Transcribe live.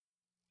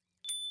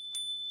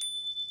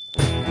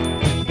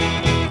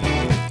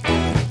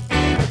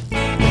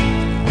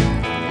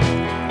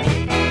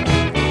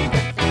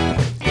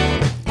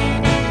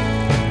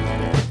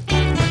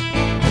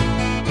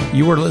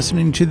You are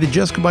listening to the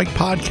Jessica Bike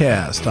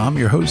Podcast. I'm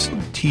your host,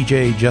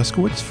 TJ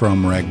Jeskowitz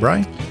from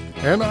RAGBRAI.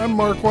 And I'm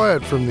Mark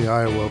Wyatt from the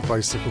Iowa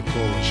Bicycle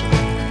Coalition.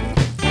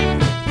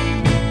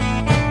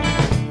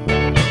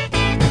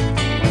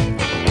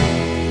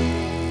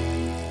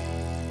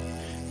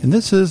 And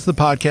this is the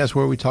podcast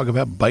where we talk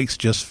about bikes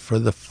just for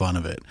the fun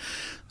of it.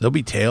 There'll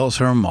be tales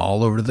from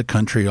all over the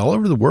country, all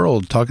over the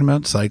world, talking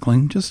about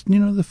cycling, just,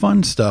 the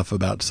fun stuff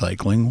about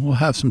cycling. We'll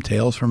have some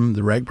tales from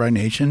the RAGBRAI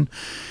Nation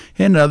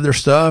and other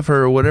stuff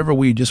or whatever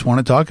we just want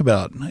to talk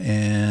about.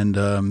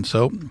 And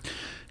so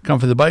come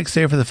for the bike,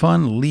 stay for the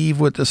fun, leave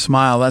with a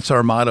smile. That's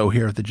our motto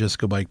here at the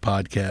Jessica Bike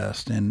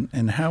Podcast.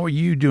 And how are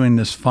you doing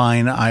this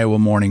fine Iowa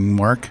morning,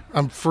 Mark?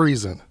 I'm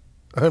freezing.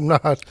 I'm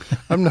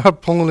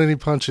not pulling any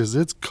punches.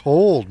 It's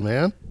cold,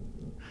 man.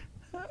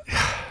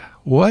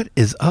 What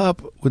is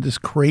up with this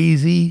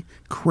crazy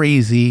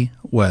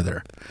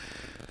weather?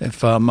 I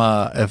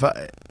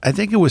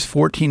think it was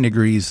 14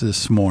 degrees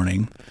this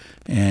morning,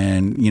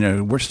 and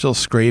we're still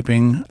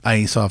scraping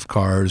ice off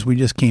cars. We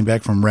just came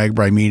back from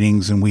RAGBRAI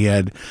meetings, and we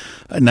had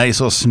a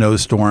nice little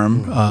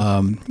snowstorm.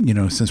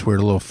 Since we're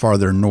a little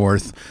farther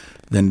north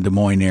than Des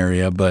Moines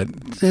area, but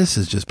this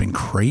has just been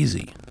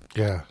crazy.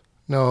 Yeah,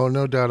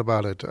 no doubt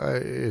about it.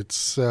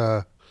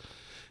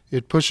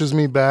 It pushes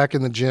me back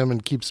in the gym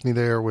and keeps me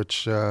there,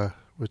 which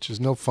is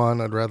no fun.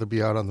 I'd rather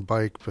be out on the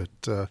bike, but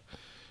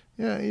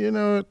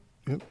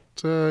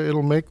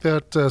it'll make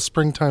that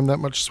springtime that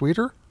much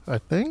sweeter, I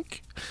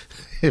think,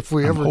 if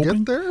we ever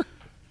get there.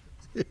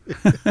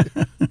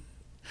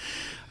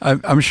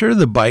 I'm sure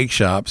the bike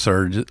shops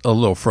are a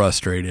little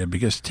frustrated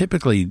because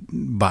typically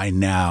by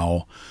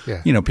now,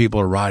 people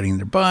are riding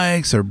their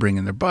bikes, they're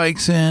bringing their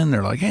bikes in.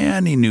 They're like, hey, I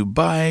need a new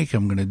bike.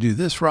 I'm going to do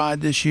this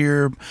ride this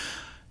year.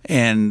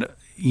 And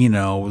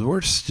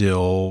we're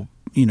still,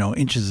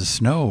 inches of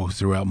snow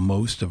throughout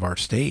most of our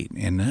state.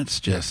 And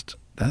that's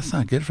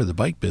not good for the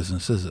bike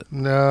business, is it?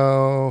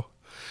 No.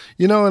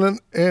 And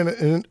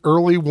an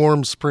early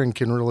warm spring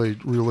can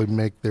really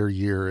make their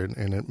year,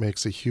 and it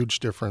makes a huge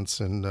difference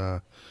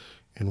in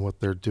what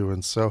they're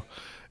doing. So,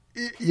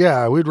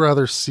 yeah, we'd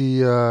rather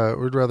see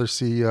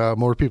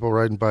more people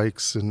riding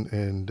bikes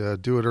and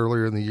do it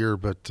earlier in the year,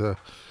 but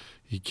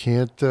you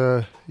can't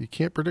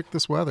predict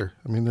this weather.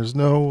 I mean, there's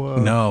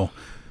no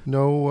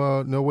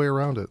way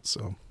around it.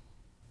 So,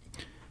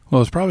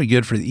 well, it's probably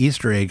good for the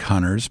Easter egg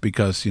hunters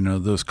because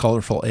those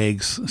colorful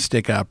eggs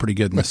stick out pretty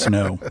good in the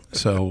snow.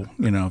 So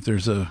if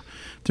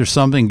there's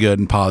something good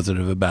and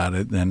positive about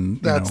it, then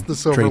that's the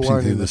silver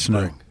lining through the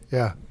snow. Spring.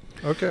 Yeah.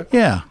 Okay.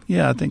 Yeah.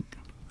 I think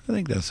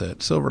that's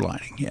it. Silver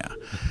lining.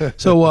 Yeah.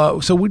 So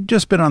we've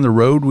just been on the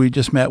road. We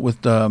just met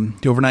with the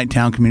overnight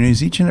town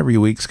communities each and every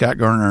week. Scott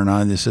Garner and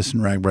I, the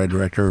assistant RAGBRAI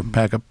director,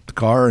 pack up the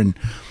car and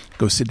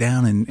go sit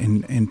down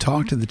and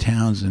talk to the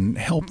towns and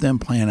help them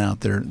plan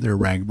out their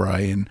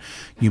RAGBRAI. And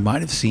you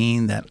might have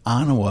seen that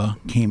Ottawa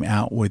came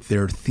out with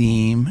their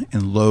theme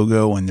and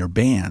logo and their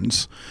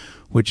bands,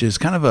 which is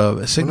kind of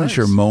a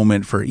signature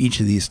moment for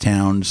each of these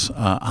towns.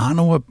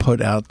 Ottawa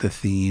put out the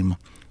theme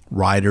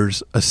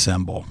Riders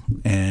Assemble,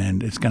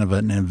 and it's kind of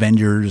an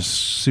Avengers,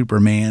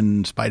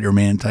 Superman,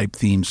 Spider-Man type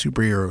theme,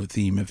 superhero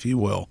theme, if you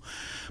will.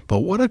 But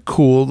what a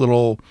cool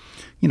little,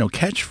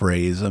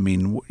 catchphrase. I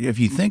mean, if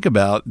you think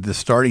about the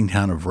starting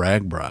town of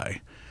RAGBRAI,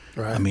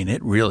 right. I mean,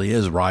 it really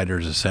is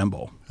Riders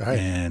Assemble, right.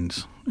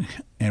 and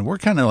we're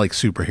kind of like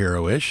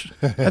superhero-ish.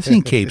 I've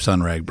seen capes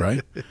on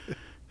RAGBRAI.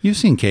 You've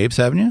seen capes,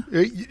 haven't you?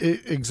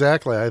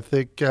 Exactly. I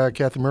think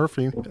Kathy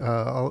Murphy,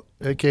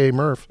 a.k.a.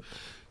 Murph,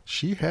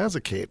 she has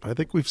a cape. I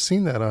think we've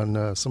seen that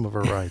on some of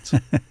our rides.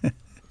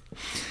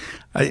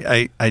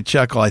 I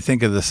chuckle. I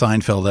think of the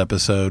Seinfeld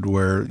episode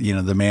where,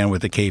 the man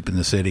with the cape in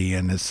the city,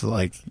 and it's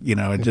like,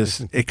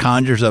 it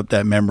conjures up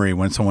that memory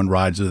when someone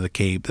rides with a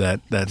cape, that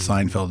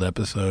Seinfeld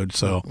episode.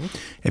 So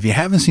if you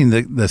haven't seen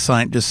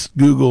just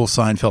Google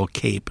Seinfeld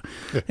cape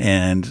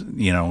and,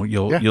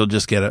 you'll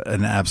just get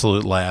an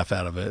absolute laugh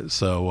out of it.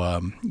 So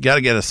got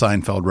to get a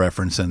Seinfeld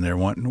reference in there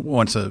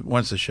once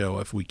a show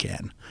if we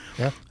can.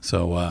 Yeah.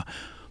 So,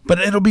 but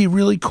it'll be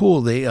really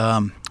cool. They,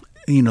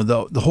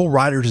 the whole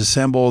Riders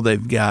Assemble,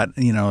 they've got,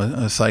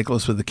 a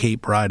cyclist with a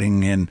cape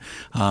riding, and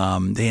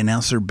they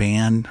announced their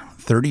band,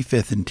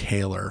 35th and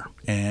Taylor,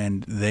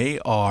 and they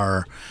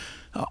are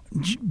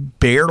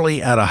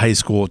barely out of high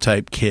school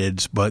type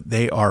kids, but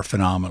they are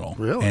phenomenal.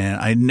 Really? And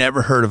I'd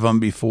never heard of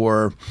them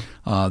before.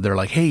 They're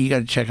like, hey, you got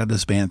to check out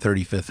this band,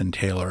 35th and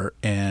Taylor.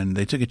 And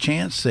they took a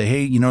chance to say,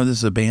 hey, this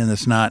is a band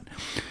that's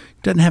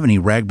doesn't have any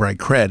RAGBRAI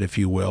cred, if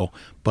you will,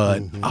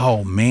 but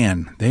oh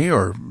man, they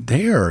are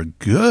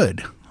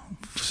good,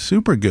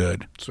 super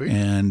good. Sweet.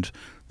 And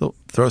they'll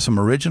throw some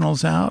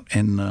originals out.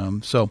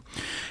 And so,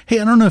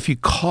 hey, I don't know if you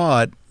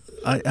caught.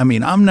 I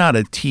mean, I'm not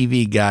a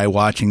TV guy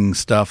watching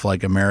stuff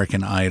like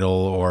American Idol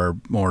or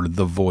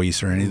The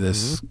Voice or any of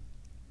this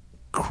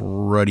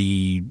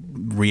cruddy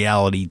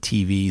reality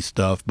TV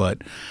stuff,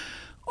 but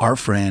our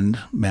friend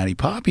Maddie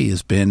Poppy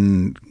has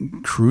been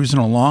cruising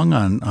along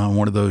on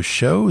one of those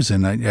shows,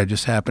 and I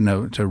just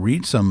happened to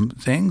read some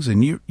things,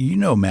 and you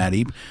know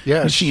Maddie.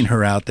 Yeah, You've seen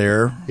her out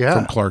there Yeah.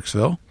 from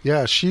Clarksville.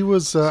 Yeah, she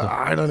was,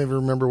 I don't even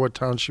remember what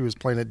town she was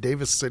playing at,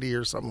 Davis City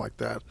or something like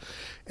that.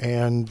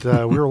 And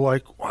we were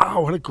like,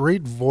 wow, what a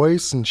great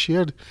voice. And she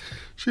had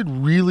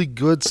really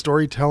good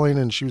storytelling,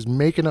 and she was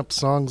making up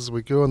songs as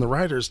we go. And the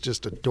writers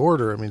just adored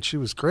her. I mean, she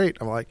was great.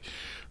 I'm like,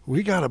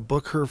 we got to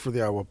book her for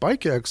the Iowa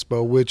Bike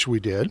Expo, which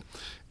we did.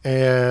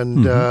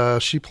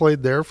 And she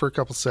played there for a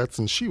couple sets,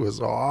 and she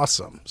was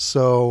awesome.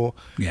 So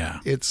Yeah.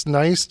 it's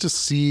nice to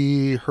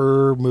see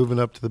her moving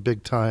up to the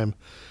big time.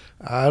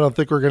 I don't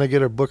think we're going to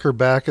get a book her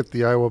back at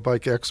the Iowa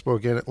Bike Expo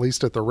again, at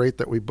least at the rate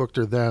that we booked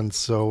her then.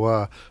 So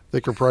I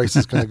think her price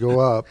is going to go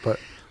up,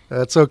 but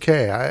that's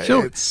okay.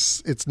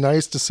 It's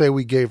nice to say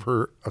we gave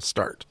her a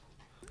start.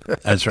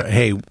 That's right.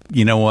 Hey,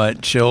 you know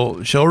what? She'll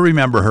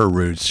remember her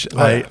roots.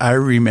 Oh, yeah. I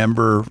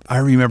remember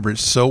it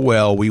so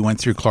well. We went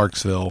through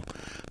Clarksville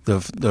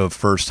the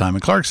first time,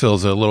 and Clarksville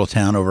is a little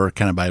town over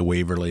kind of by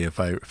Waverly, if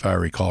I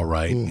recall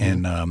right.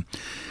 Mm-hmm. And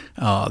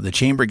the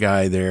chamber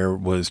guy there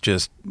was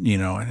just, you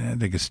know, I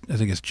think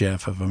it's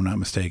Jeff, if I'm not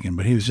mistaken,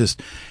 but he's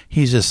just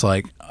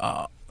like,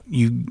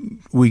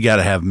 we got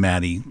to have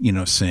Maddie, you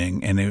know,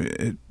 sing. And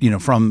it, you know,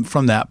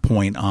 from that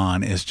point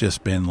on, it's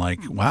just been like,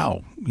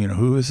 wow, you know,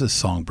 who is this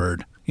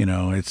songbird? You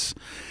know, it's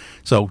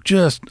so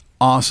just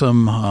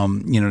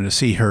awesome, you know, to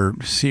see her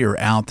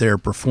out there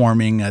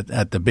performing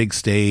at the big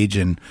stage.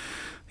 And,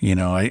 you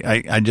know,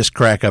 I just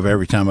crack up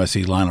every time I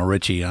see Lionel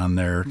Richie on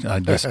there.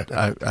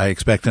 I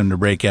expect him to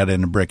break out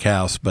in a brick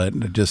house,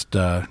 but just,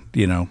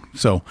 you know,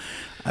 so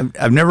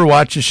I've never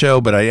watched the show,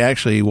 but I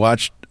actually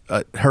watched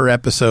her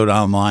episode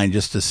online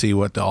just to see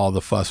what all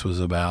the fuss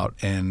was about.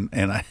 And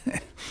I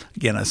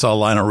saw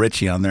Lionel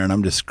Richie on there, and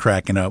I'm just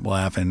cracking up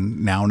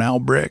laughing. Now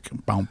brick.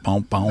 Boom,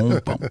 boom, boom,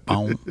 boom,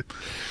 boom.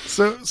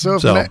 So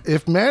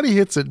if Maddie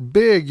hits it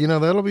big, you know,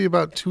 that'll be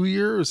about 2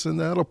 years, and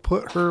that'll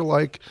put her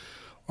like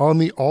on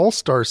the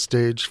all-star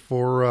stage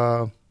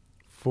for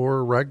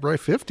RAGBRAI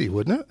 50,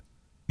 wouldn't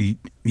it?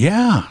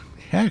 Yeah.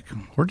 Heck,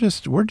 we're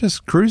just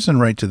cruising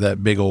right to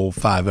that big old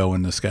 5-0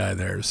 in the sky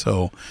there.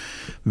 So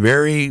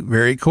very,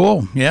 very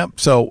cool. Yep.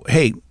 So,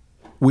 hey,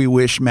 we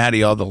wish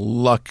Maddie all the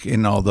luck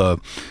and all the,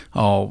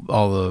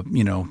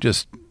 you know,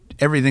 just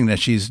everything that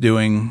she's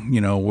doing.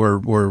 You know,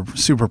 we're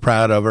super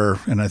proud of her.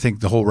 And I think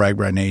the whole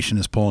RAGBRAI Nation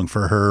is pulling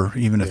for her,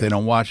 even if they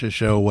don't watch the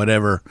show,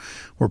 whatever.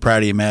 We're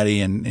proud of you,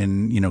 Maddie,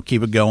 and you know,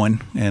 keep it going.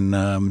 And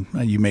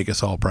you make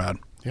us all proud.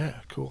 Yeah,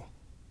 cool.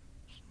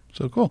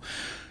 So cool.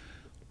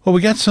 Well,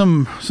 we got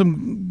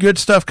some good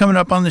stuff coming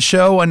up on the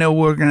show. I know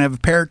we're going to have a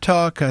Parrot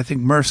Talk. I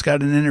think Murph's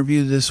got an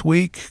interview this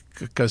week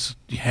because,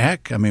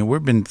 heck, I mean,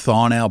 we've been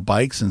thawing out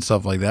bikes and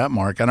stuff like that,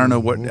 Mark. I don't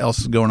know what else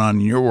is going on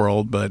in your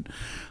world, but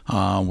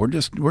we're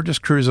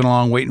just cruising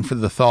along waiting for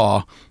the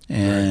thaw.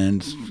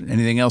 And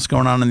anything else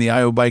going on in the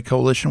Iowa Bike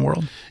Coalition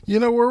world? You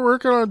know, we're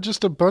working on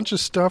just a bunch of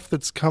stuff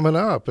that's coming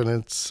up, and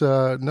it's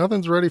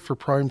nothing's ready for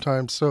prime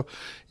time. So,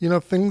 you know,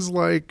 things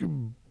like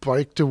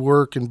bike to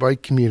work and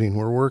bike commuting.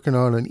 We're working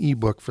on an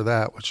ebook for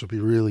that, which will be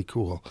really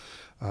cool.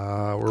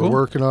 We're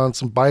working on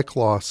some bike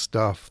law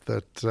stuff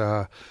that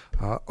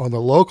on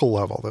the local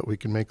level that we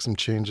can make some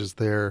changes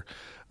there.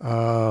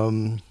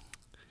 We're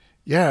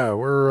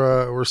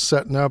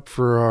setting up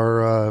for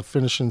our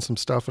finishing some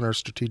stuff in our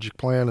strategic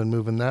plan and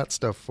moving that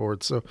stuff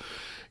forward. So,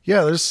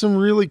 yeah, there's some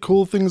really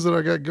cool things that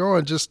I got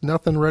going. Just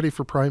nothing ready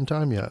for prime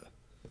time yet.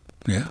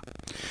 Yeah.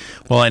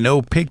 Well, I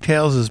know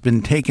Pigtails has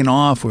been taken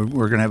off. We're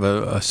going to have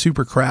a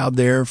super crowd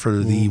there for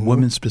the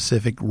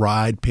women-specific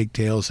ride,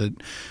 Pigtails. It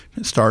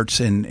starts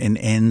and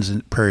ends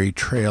at Prairie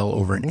Trail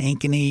over in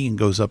Ankeny and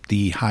goes up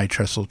the High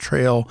Trestle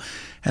Trail,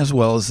 as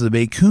well as the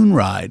Baccoon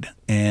ride.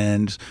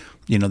 And,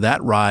 you know,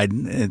 that ride,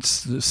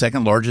 it's the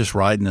second largest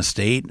ride in the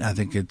state. I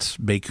think it's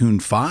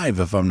Baccoon 5,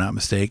 if I'm not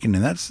mistaken.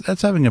 And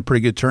that's having a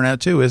pretty good turnout,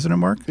 too, isn't it,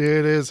 Mark?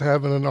 It is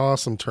having an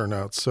awesome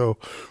turnout. So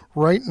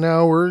right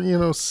now we're, you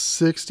know,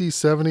 60,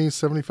 70,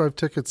 75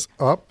 tickets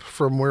up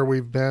from where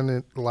we've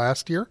been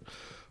last year.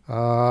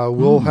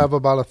 We'll have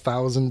about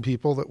 1,000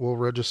 people that will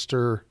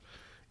register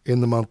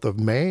in the month of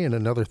May, and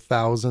another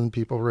 1,000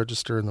 people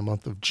register in the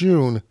month of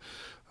June.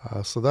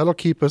 So that'll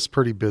keep us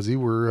pretty busy.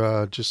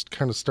 We're just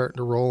kind of starting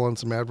to roll on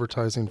some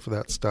advertising for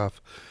that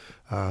stuff.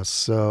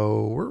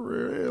 So we're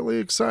really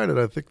excited.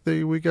 I think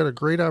we got a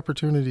great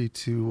opportunity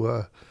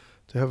to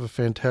have a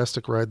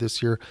fantastic ride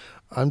this year.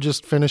 I'm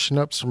just finishing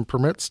up some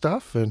permit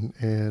stuff, and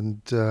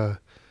things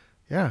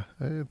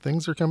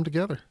are coming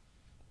together.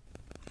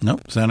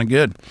 Nope, sounded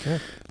good. Yeah.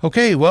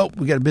 Okay, well,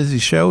 we got a busy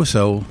show,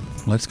 so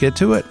let's get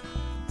to it.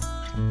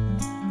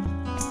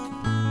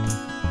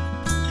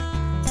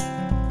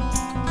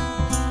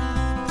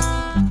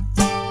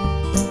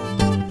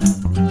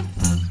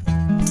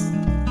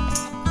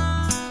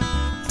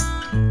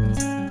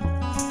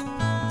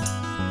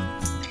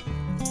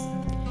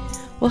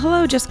 Well,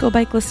 hello, Just Go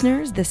Bike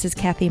listeners. This is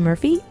Kathy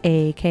Murphy,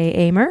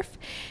 a.k.a. Murph,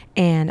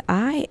 And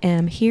I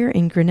am here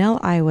in Grinnell,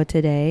 Iowa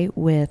today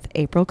with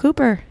April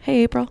Cooper.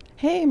 Hey, April.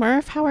 Hey,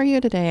 Murph. How are you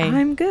today?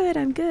 I'm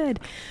good.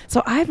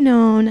 So I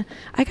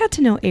got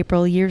to know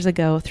April years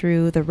ago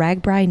through the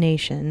RAGBRAI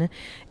Nation.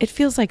 It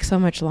feels like so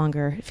much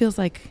longer. It feels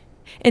like,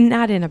 and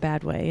not in a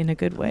bad way, in a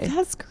good way.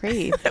 That's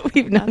great.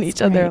 We've known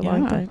each other a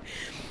long time.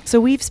 So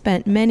we've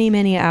spent many,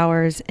 many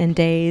hours and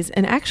days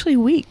and actually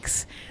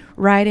weeks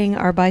riding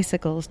our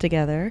bicycles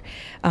together.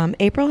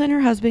 April and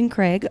her husband,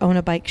 Craig, own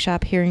a bike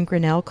shop here in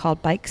Grinnell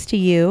called Bikes to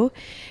You.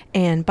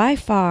 And by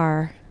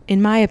far,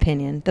 in my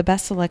opinion, the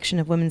best selection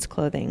of women's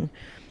clothing,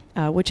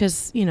 which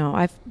is,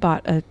 I've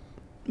bought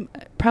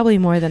probably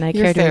more than I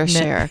care to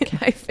admit.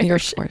 Your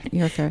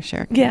fair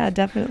share. Yeah,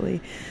 definitely.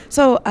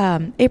 So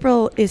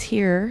April is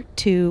here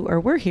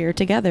we're here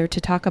together to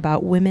talk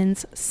about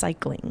women's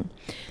cycling.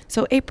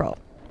 So April,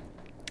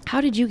 how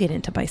did you get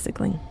into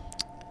bicycling?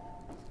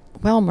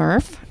 Well,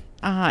 Murph,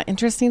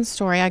 interesting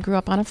story. I grew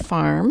up on a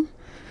farm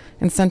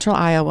in central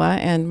Iowa,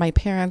 and my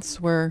parents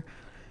were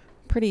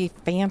pretty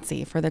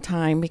fancy for the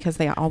time because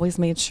they always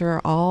made sure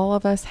all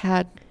of us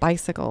had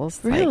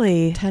bicycles.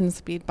 Really? Like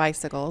 10-speed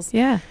bicycles.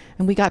 Yeah.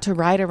 And we got to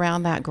ride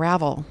around that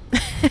gravel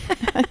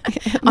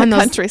on the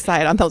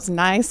countryside on those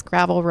nice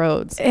gravel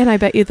roads. And I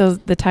bet you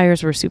the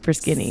tires were super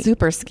skinny.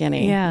 Super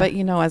skinny. Yeah. But,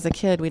 as a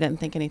kid, we didn't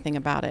think anything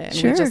about it. And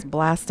Sure. we just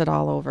blasted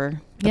all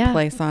over the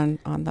place on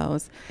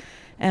those.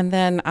 And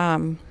then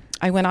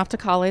I went off to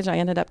college. I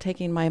ended up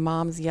taking my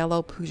mom's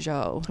yellow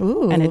Peugeot.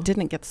 Ooh. And it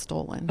didn't get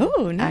stolen.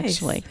 Oh, nice.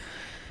 Actually,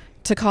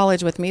 to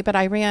college with me. But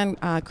I ran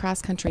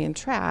cross country and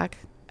track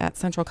at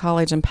Central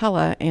College in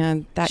Pella.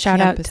 And that Shout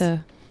campus, out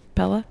to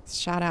Pella.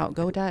 Shout out.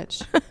 Go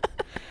Dutch.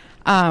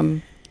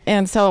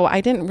 And so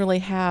I didn't really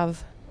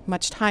have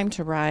much time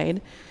to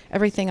ride.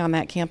 Everything on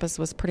that campus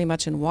was pretty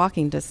much in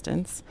walking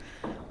distance.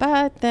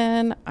 But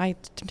then I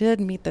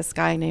did meet this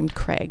guy named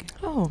Craig.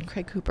 Oh.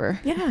 Craig Cooper.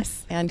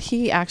 Yes. And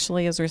he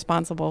actually is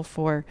responsible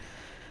for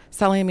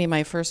selling me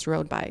my first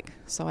road bike.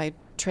 So I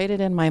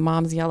traded in my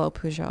mom's yellow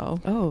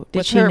Peugeot. Oh, did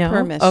with she her know?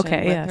 permission.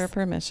 Okay, with yes. her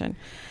permission.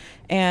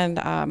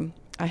 And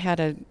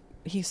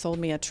he sold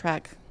me a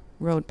Trek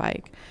road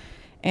bike.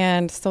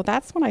 And so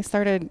that's when I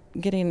started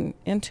getting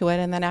into it.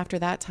 And then after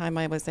that time,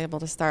 I was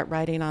able to start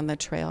riding on the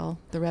trail,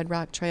 the Red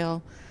Rock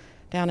Trail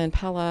down in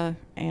Pella,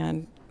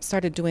 and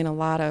started doing a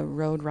lot of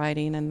road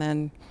riding. And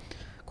then,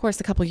 of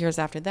course, a couple years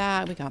after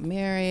that, we got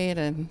married,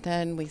 and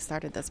then we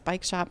started this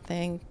bike shop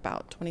thing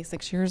about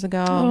 26 years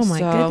ago. Oh, my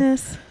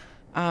goodness.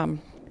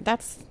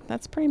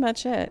 That's pretty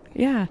much it.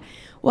 Yeah.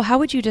 Well, how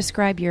would you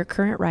describe your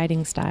current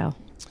riding style?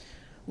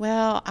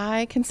 Well,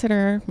 I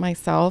consider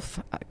myself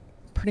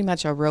pretty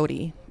much a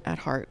roadie at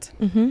heart,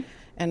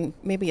 and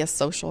maybe a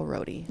social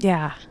roadie.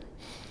 Yeah.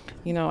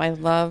 I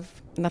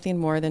love nothing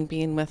more than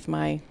being with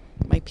my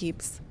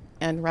peeps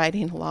and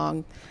riding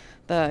along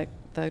the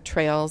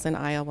trails in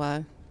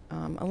Iowa,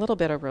 a little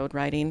bit of road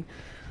riding,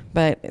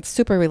 but it's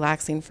super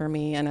relaxing for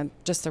me and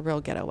just a real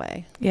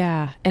getaway.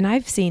 Yeah. And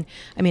I've seen,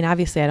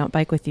 obviously I don't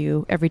bike with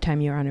you every time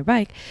you're on your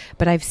bike,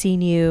 but I've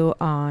seen you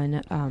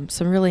on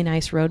some really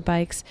nice road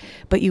bikes,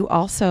 but you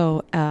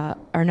also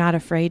are not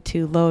afraid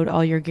to load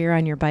all your gear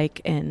on your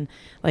bike. And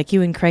like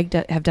you and Craig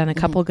have done a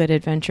couple good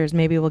adventures.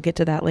 Maybe we'll get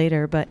to that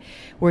later, but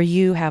where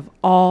you have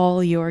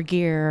all your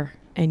gear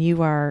and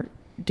you are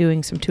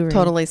doing some touring.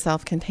 Totally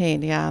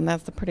self-contained. Yeah. And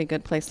that's a pretty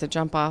good place to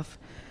jump off.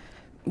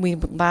 We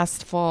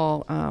last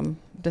fall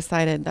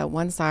decided that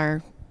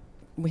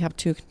we have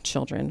 2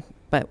 children,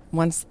 but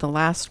once the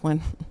last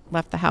one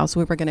left the house,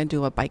 we were going to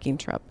do a biking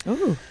trip.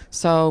 Ooh.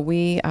 So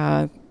we,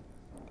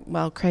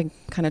 Craig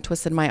kind of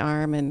twisted my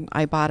arm, and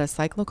I bought a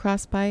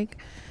cyclocross bike.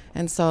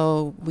 And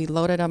so we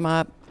loaded him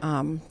up,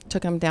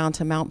 took him down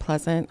to Mount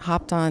Pleasant,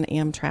 hopped on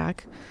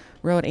Amtrak,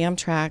 rode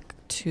Amtrak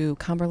to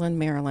Cumberland,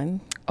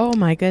 Maryland. Oh,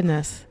 my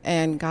goodness.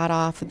 And got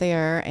off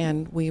there,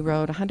 and we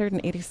rode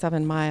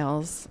 187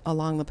 miles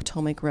along the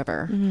Potomac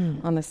River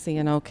on the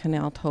C&O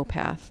Canal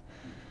towpath.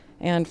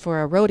 And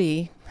for a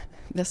roadie,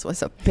 this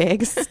was a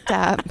big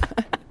step.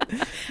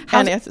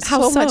 And it's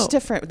so much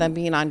different than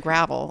being on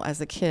gravel as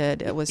a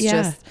kid. It was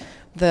just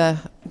the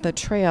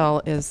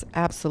trail is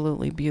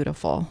absolutely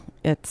beautiful.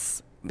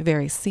 It's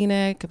very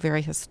scenic,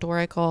 very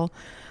historical.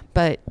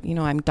 But,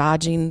 I'm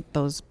dodging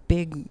those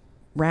big,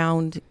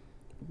 round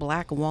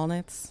black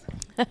walnuts,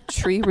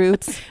 tree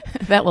roots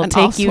that will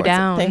take you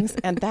down. Things.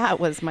 And that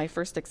was my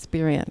first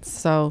experience.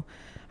 So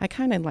I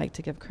kind of like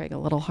to give Craig a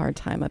little hard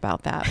time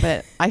about that.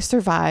 But I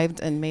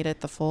survived and made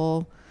it the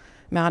full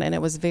amount. And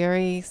it was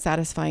very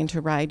satisfying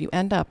to ride. You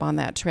end up on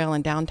that trail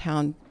in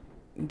downtown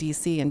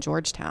D.C. in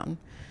Georgetown.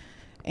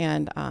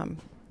 And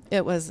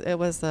it was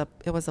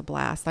a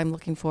blast. I'm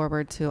looking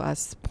forward to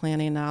us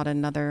planning out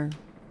another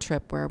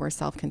trip where we're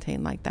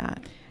self-contained like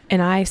that.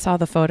 And I saw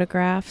the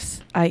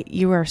photographs.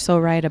 You are so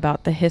right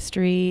about the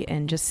history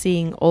and just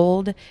seeing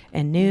old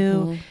and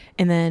new.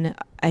 And then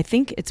I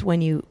think it's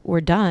when you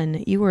were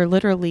done, you were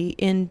literally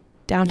in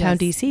downtown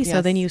DC.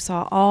 So then you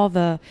saw all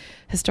the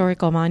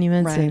historical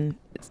monuments and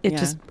it's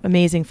just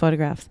amazing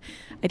photographs.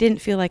 I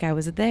didn't feel like I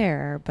was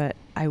there, but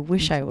I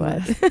wish I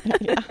was.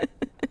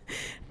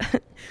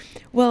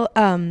 Well,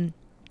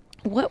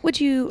 what would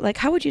you like?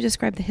 How would you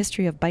describe the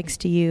history of Bikes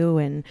to You,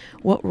 and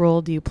what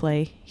role do you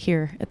play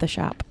here at the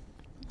shop?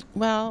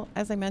 Well,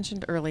 as I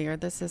mentioned earlier,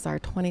 this is our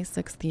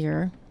 26th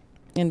year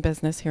in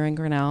business here in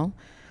Grinnell.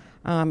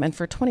 And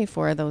for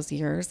 24 of those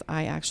years,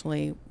 I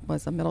actually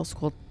was a middle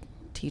school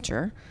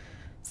teacher.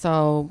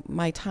 So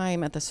my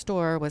time at the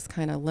store was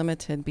kind of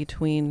limited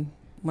between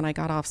when I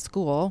got off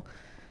school,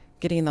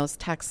 getting those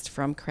texts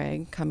from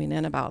Craig coming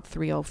in about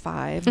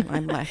 3:05.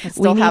 I'm like, I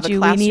still have a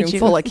classroom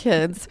full of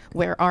kids.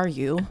 Where are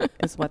you?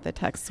 Is what the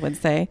texts would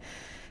say.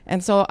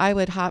 And so I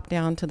would hop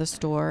down to the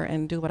store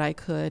and do what I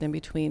could in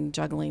between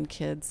juggling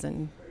kids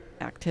and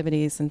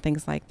activities and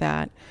things like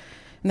that.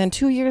 And then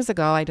 2 years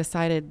ago, I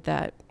decided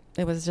that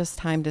it was just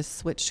time to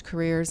switch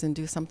careers and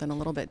do something a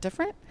little bit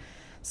different.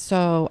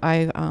 So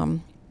I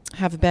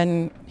have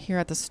been here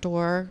at the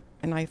store,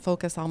 and I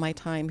focus all my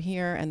time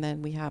here, and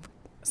then we have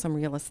some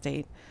real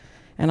estate,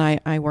 and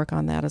I work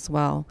on that as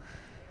well.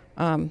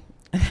 I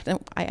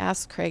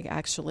asked Craig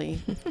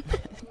actually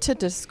to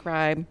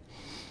describe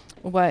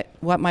what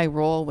my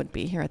role would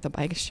be here at the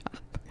bike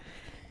shop.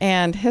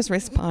 And his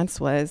response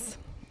was,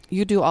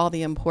 you do all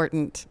the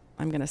important,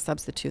 I'm going to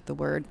substitute the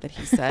word that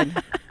he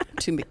said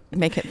to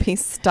make it be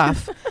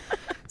stuff.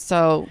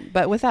 So,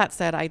 but with that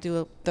said, I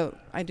do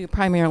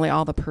primarily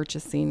all the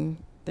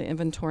purchasing, the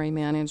inventory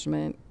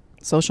management,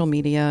 social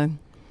media,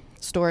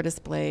 store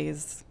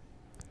displays,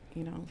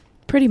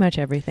 Pretty much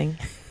everything.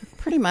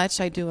 Pretty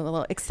much I do a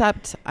little,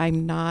 except I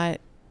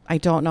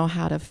don't know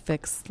how to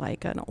fix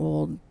like an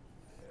old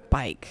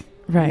bike.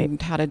 Right.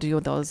 And how to do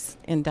those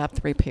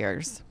in-depth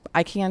repairs.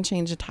 I can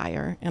change a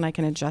tire and I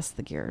can adjust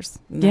the gears.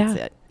 And that's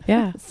it.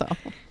 Yeah. So,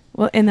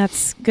 well, and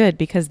that's good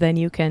because then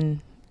you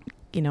can,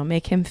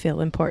 make him feel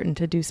important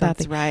to do something.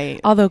 That's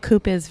right. Although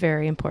Coop is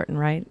very important,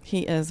 right? He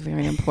is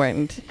very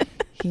important.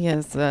 He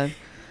is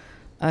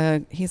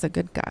he's a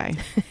good guy.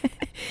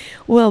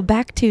 Well,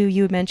 back to,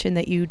 you mentioned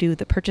that you do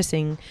the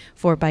purchasing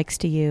for Bikes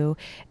to You,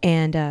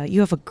 and you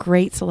have a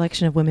great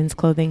selection of women's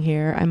clothing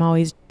here. I'm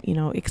always,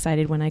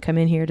 excited when I come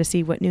in here to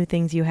see what new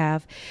things you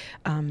have.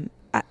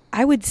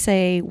 I would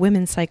say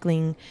women's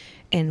cycling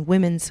and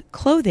women's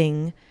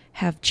clothing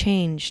have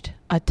changed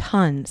a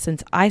ton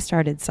since I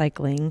started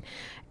cycling,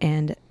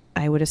 and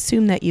I would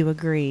assume that you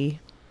agree.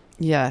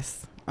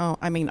 Yes. Oh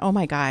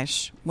my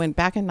gosh.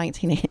 Back in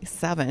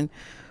 1987,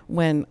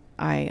 when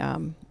I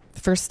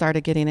first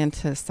started getting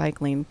into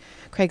cycling,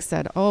 Craig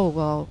said,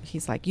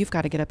 he's like, you've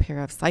got to get a pair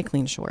of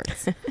cycling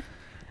shorts.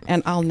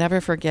 And I'll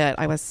never forget,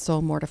 I was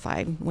so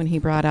mortified when he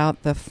brought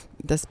out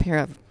this pair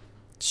of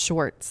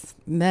shorts,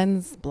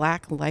 men's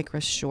black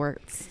Lycra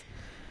shorts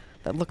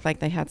that looked like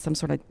they had some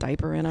sort of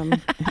diaper in them.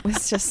 It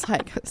was just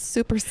like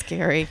super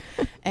scary.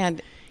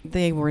 And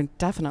they were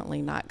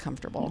definitely not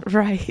comfortable.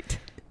 Right.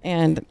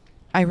 And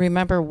I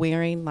remember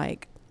wearing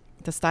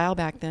the style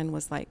back then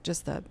was like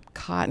just a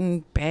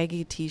cotton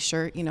baggy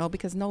t-shirt,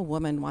 because no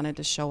woman wanted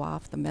to show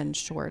off the men's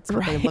shorts,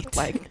 what they looked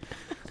like,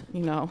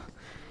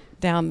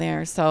 down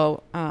there.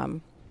 So,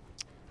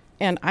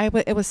 and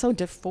it was so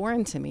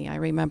foreign to me, I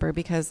remember,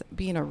 because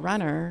being a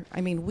runner,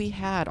 we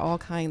had all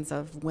kinds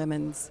of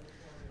women's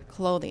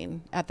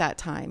clothing at that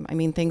time.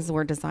 Things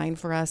were designed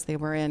for us. They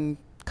were in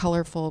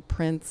colorful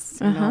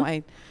prints.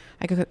 I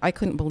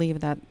couldn't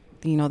believe that,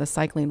 the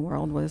cycling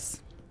world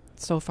was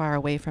so far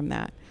away from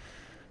that.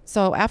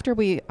 So after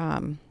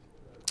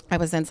I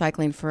was in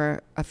cycling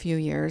for a few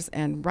years,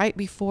 and right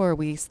before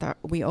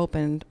we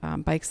opened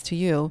Bikes to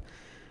You,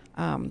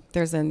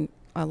 there's a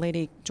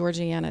lady,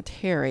 Georgiana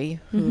Terry,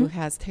 who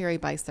has Terry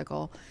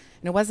Bicycle.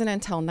 And it wasn't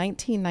until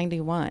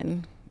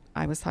 1991,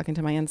 I was talking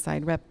to my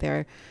inside rep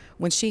there,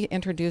 when she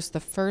introduced the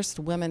first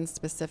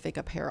women-specific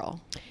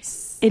apparel.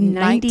 In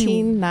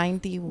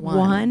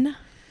 1991.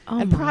 Oh,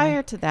 and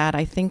prior to that,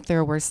 I think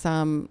there were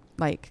some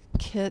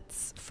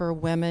kits for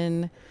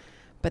women,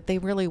 but they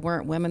really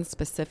weren't women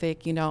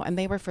specific, and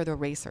they were for the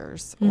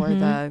racers or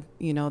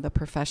the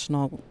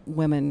professional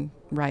women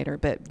rider.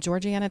 But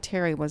Georgiana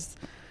Terry was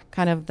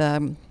kind of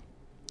the,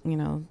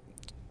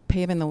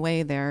 paving the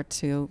way there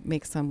to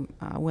make some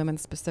women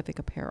specific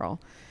apparel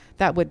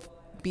that would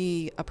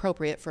be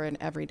appropriate for an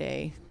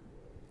everyday,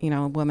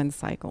 woman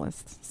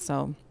cyclist.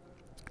 So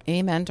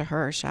amen to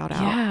her, shout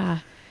out. Yeah.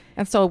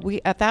 And so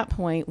at that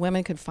point,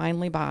 women could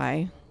finally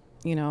buy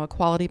a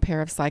quality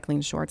pair of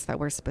cycling shorts that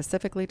were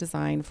specifically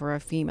designed for a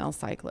female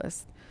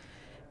cyclist.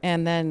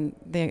 And then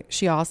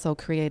she also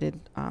created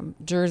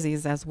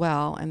jerseys as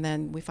well. And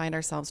then we find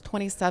ourselves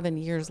 27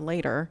 years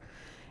later.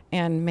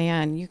 And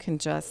man, you can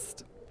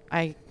just,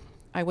 I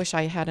wish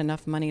I had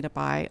enough money to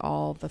buy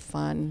all the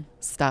fun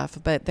stuff.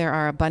 But there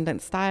are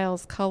abundant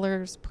styles,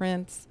 colors,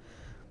 prints,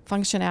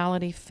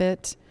 functionality,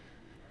 fit,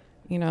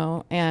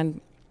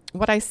 and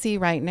what I see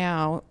right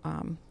now,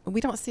 we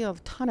don't see a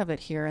ton of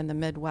it here in the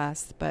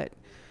Midwest, but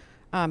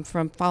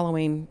from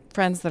following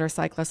friends that are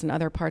cyclists in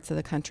other parts of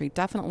the country,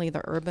 definitely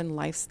the urban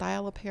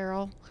lifestyle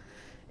apparel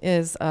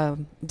is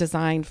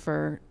designed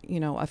for,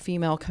 a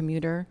female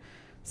commuter.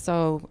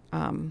 So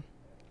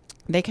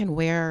they can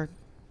wear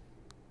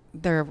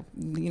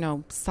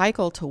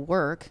cycle to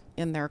work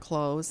in their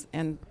clothes,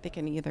 and they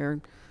can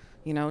either,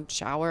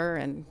 shower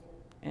and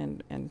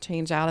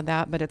change out of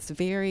that, but it's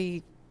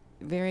very,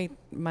 very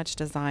much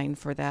designed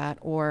for that.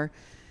 Or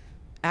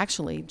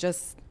actually,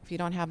 just if you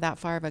don't have that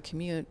far of a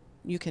commute,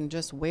 you can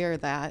just wear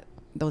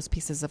those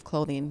pieces of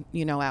clothing,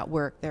 at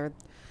work.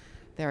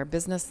 They're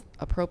business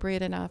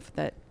appropriate enough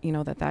that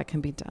that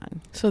can be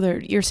done. So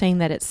you're saying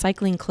that it's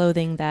cycling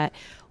clothing that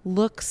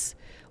looks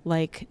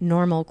like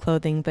normal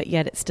clothing, but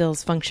yet it still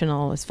is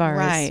functional as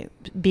far as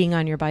being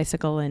on your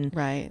bicycle and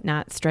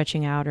not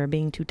stretching out or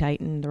being too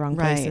tight in the wrong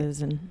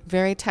places. And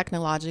very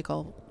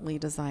technologically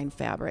designed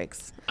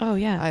fabrics. Oh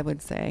yeah, I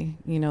would say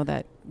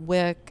that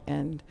wick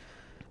and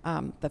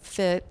the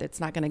fit. It's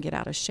not going to get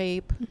out of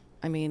shape.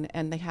 I mean,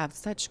 and they have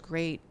such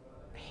great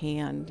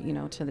hand,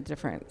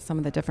 to some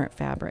of the different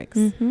fabrics.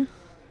 Mm-hmm.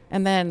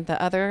 And then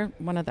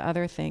one of the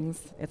other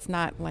things, it's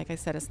not, like I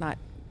said, it's not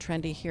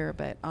trendy here,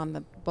 but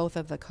on both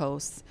of the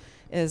coasts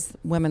is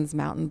women's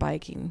mountain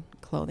biking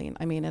clothing.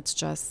 I mean, it's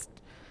just,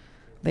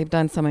 they've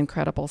done some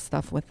incredible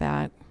stuff with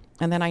that.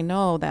 And then I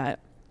know that,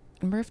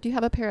 Murph, do you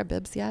have a pair of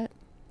bibs yet?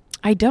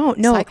 I don't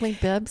know. Cycling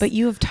bibs? But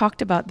you have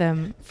talked about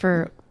them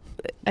for,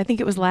 I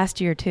think it was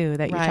last year too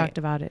that you talked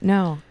about it.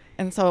 No.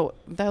 And so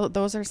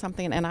those are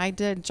something, and I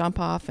did jump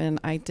off and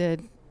I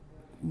did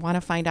want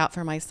to find out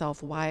for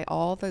myself why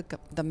all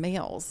the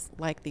males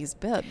like these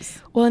bibs.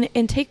 Well,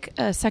 and take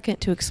a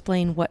second to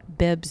explain what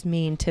bibs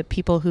mean to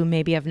people who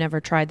maybe have never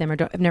tried them or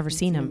have never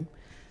seen them.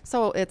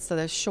 So it's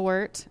a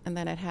short, and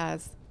then it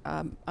has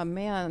a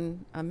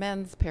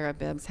men's pair of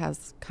bibs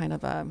has kind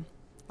of a,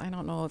 I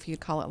don't know if you'd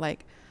call it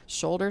like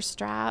shoulder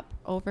strap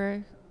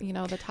over,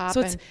 the top.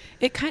 So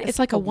it's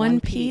like a one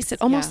piece.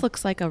 It almost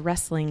looks like a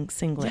wrestling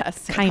singlet.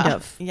 Yes, kind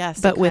of. Yes,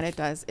 but it kind of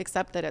does,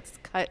 except that it's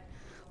cut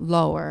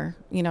lower,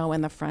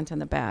 in the front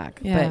and the back.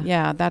 Yeah. But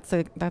yeah, that's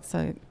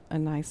a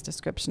nice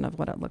description of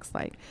what it looks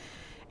like.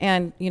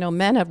 And,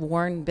 men have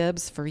worn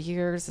bibs for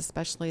years,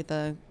 especially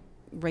the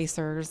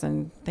racers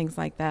and things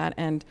like that.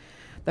 And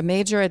the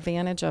major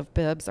advantage of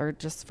bibs are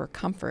just for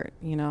comfort.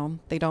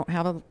 They don't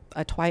have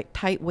a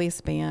tight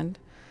waistband.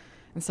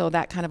 And so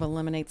that kind of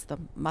eliminates the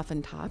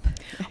muffin top.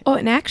 Oh,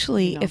 and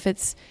actually,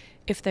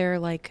 if they're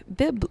like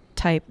bib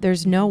type,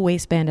 there's no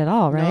waistband at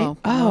all, right?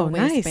 No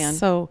nice. Waistband.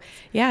 So,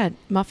 yeah,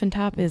 muffin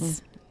top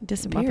is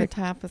disappeared. Muffin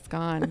top is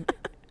gone.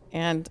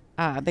 And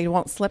they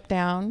won't slip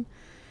down.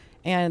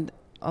 And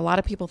a lot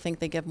of people think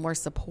they give more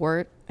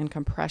support and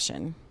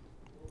compression,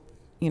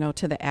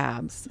 to the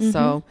abs. Mm-hmm.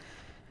 So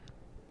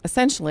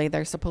essentially,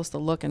 they're supposed to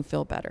look and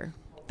feel better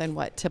than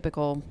what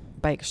typical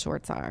bike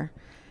shorts are.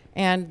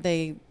 And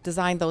they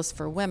designed those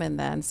for women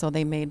then, so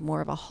they made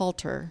more of a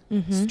halter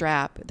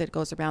strap that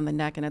goes around the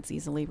neck, and it's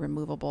easily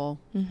removable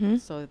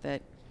so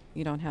that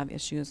you don't have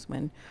issues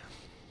when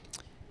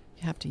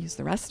you have to use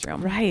the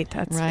restroom. Right.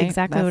 That's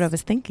exactly what I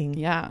was thinking.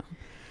 Yeah.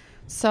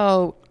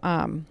 So,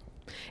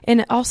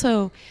 and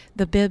also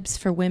the bibs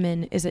for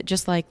women, is it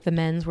just like the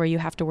men's where you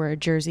have to wear a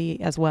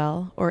jersey as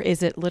well? Or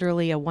is it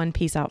literally a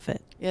one-piece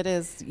outfit? It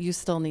is. You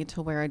still need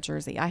to wear a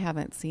jersey. I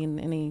haven't seen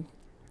any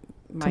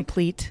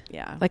complete.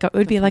 Yeah. Like it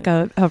would be like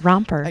a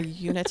romper. A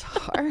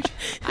unitard.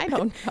 I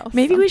don't know.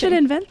 Maybe we should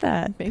invent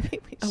that. Maybe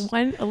we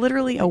should.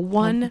 Literally a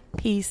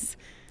one-piece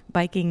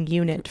biking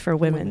unit for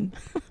women.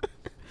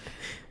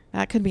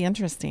 That could be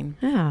interesting.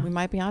 Yeah. We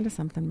might be onto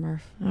something,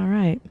 Murph. All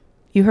right.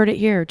 You heard it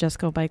here, Just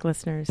Go Bike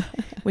listeners.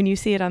 When you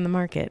see it on the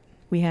market,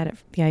 we had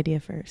the idea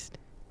first.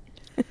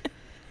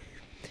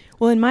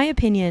 Well, in my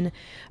opinion,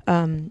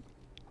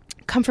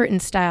 comfort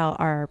and style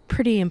are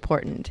pretty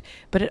important,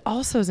 but it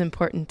also is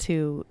important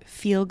to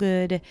feel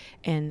good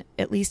and,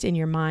 at least in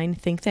your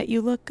mind, think that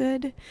you look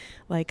good.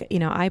 Like,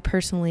 I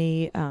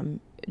personally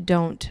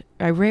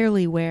I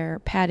rarely wear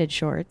padded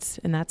shorts,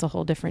 and that's a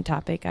whole different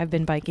topic. I've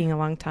been biking a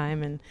long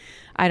time, and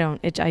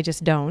I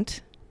just don't.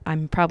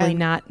 I'm probably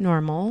not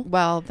normal.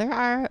 Well, there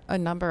are a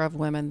number of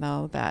women,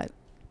 though, that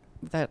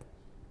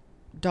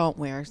don't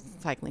wear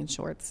cycling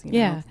shorts.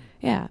 Yeah.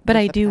 But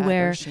I do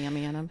wear chamois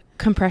in them.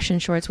 Compression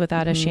shorts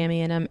without a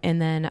chamois in them. And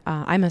then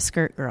I'm a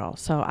skirt girl,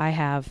 so I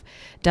have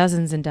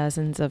dozens and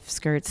dozens of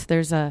skirts.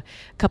 There's a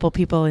couple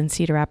people in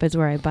Cedar Rapids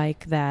where I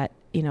bike that,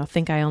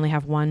 think I only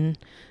have one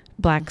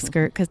black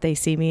skirt because they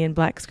see me in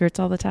black skirts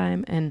all the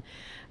time. And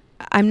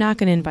I'm not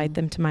going to invite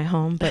them to my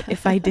home, but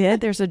if I did,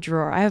 there's a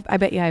drawer. I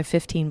bet you I have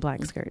 15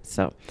 black skirts.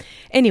 So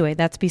anyway,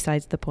 that's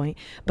besides the point.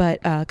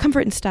 But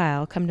comfort and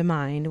style come to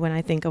mind when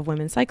I think of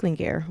women's cycling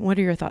gear. What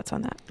are your thoughts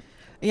on that?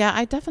 Yeah,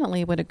 I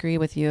definitely would agree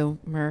with you,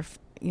 Murph.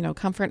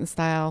 Comfort and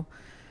style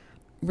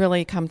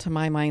really come to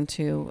my mind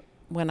too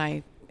when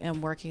I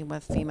am working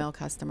with female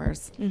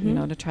customers,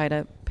 to try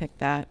to pick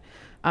that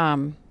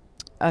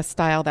a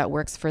style that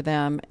works for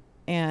them.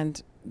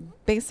 And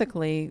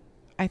basically,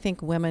 I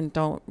think women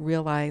don't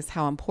realize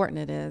how important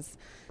it is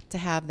to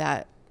have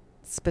that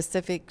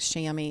specific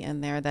chamois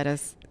in there that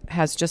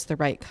has just the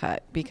right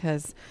cut,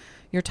 because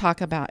you're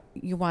talking about,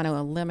 you want to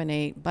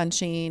eliminate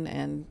bunching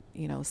and,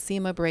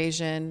 seam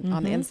abrasion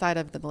on the inside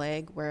of the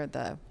leg where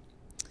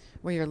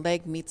where your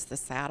leg meets the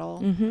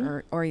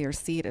saddle or your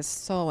seat is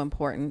so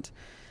important.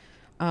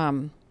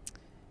 And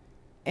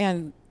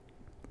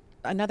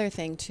another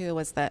thing too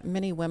is that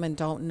many women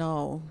don't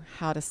know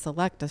how to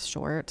select a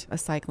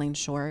cycling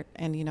short,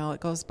 and it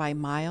goes by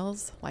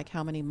miles, like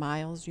how many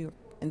miles you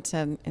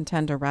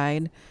intend to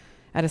ride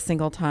at a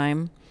single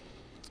time,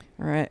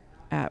 or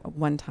at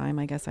one time,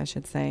 I guess I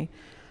should say.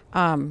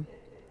 And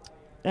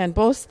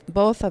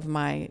both of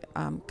my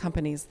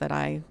companies that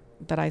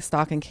I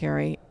stock and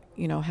carry,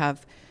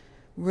 have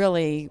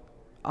really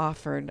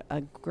offered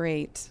a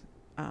great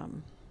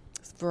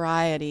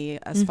variety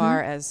as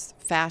far as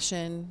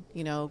fashion,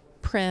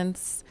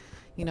 prints,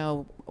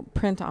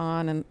 print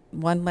on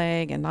one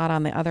leg and not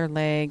on the other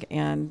leg,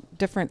 and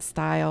different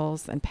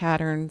styles and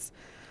patterns.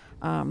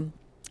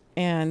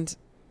 And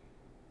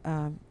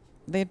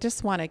they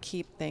just want to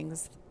keep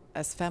things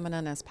as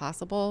feminine as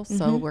possible,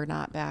 so we're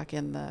not back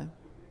in the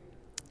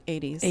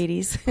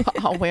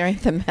 80s. All wearing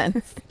the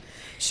men's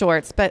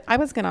shorts. But I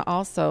was going to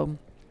also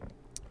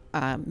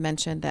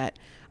mention that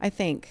I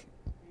think,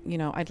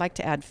 I'd like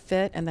to add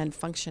fit and then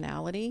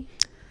functionality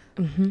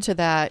to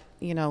that,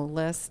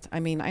 list. I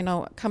mean, I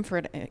know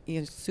comfort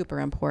is super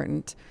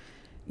important,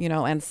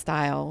 and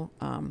style.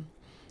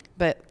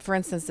 But for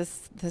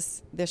instance,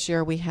 this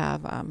year we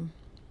have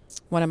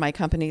one of my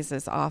companies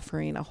is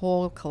offering a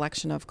whole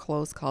collection of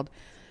clothes called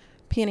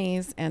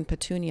Peonies and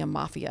Petunia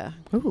Mafia.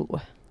 Ooh.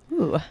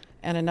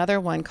 And another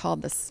one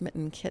called the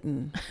Smitten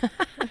Kitten.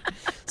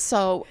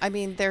 So, I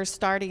mean, they're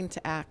starting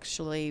to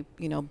actually,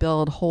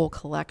 build whole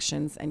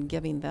collections and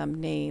giving them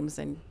names,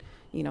 and,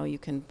 you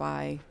can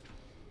buy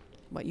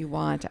what you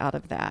want out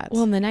of that.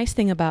 Well, and the nice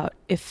thing about,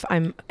 if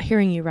I'm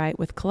hearing you right,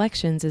 with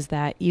collections is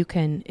that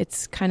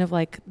it's kind of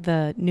like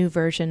the new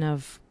version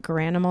of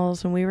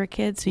Garanimals when we were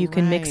kids. So you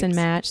can mix and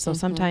match. So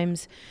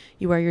sometimes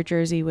you wear your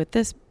jersey with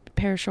this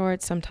pair of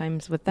shorts,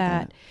 sometimes with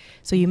that.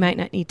 So you might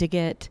not need to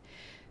get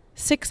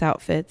 6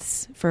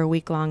 outfits for a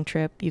week-long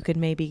trip. You could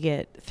maybe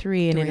get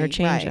 3 and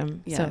interchange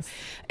them. Yes. So,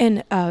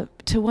 and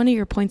to one of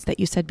your points that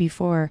you said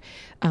before,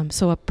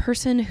 so a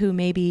person who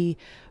maybe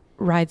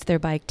rides their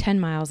bike 10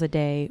 miles a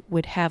day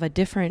would have a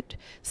different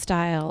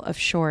style of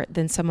short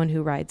than someone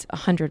who rides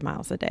 100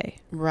 miles a day.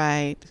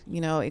 Right.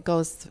 It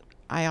goes,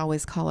 I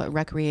always call it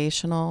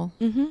recreational.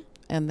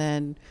 And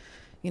then,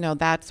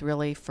 that's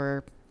really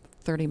for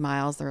 30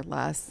 miles or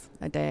less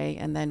a day.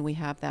 And then we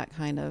have that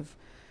kind of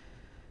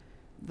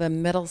the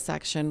middle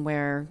section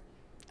where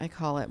I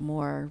call it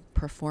more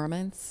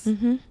performance,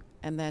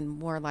 and then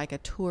more like a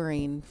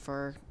touring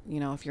for,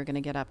 if you're going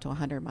to get up to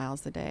 100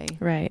 miles a day.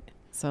 Right.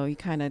 So you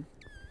kind of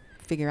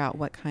figure out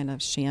what kind of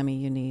chamois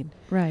you need.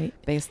 Right.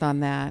 Based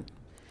on that.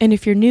 And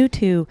if you're new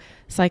to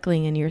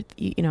cycling and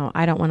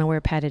I don't want to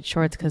wear padded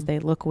shorts because they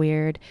look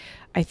weird,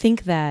 I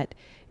think that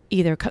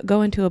either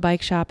go into a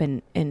bike shop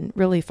and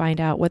really find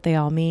out what they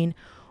all mean,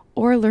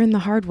 or learn the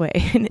hard way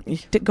and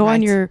to go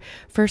on your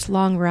first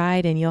long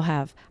ride, and you'll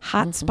have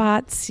hot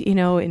spots,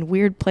 in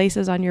weird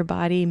places on your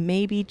body,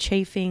 maybe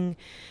chafing.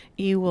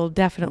 You will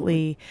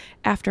definitely,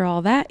 after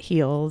all that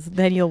heals,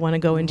 then you'll want to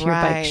go into your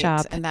bike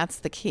shop. And that's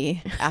the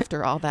key,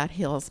 after all that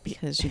heals,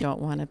 because you don't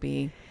want to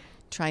be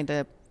trying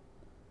to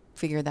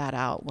figure that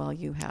out while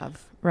you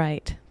have.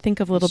 Right. Think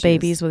of little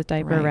babies with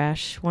diaper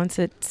rash. Once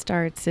it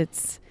starts,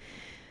 it's,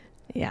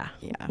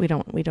 we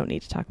don't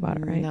need to talk about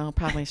it, right? No,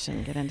 probably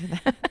shouldn't get into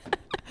that.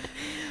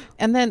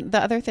 And then the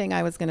other thing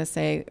I was going to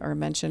say or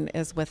mention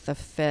is with the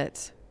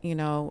fit,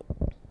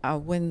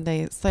 when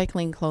the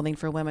cycling clothing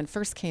for women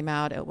first came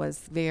out, it was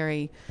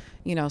very,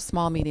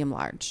 small, medium,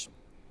 large,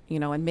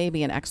 and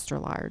maybe an extra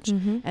large.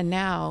 And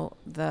now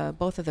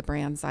both of the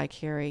brands I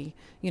carry,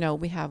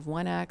 we have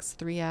 1X,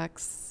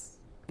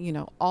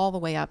 3X, all the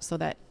way up, so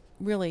that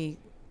really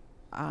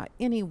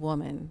any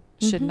woman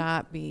should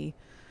not be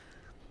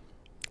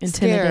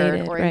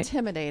intimidated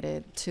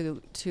intimidated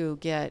to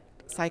get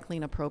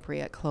cycling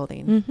appropriate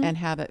clothing and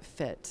have it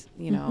fit,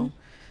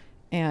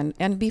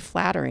 and be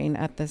flattering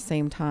at the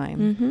same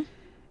time.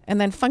 And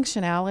then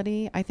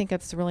functionality, I think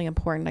it's really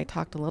important. I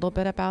talked a little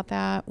bit about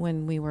that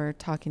when we were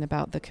talking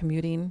about the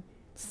commuting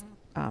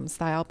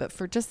style, but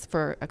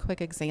for a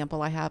quick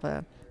example, I have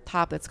a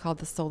top that's called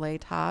the Soleil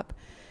top,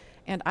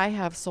 and I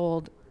have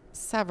sold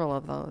several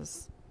of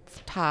those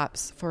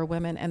tops for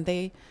women, and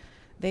they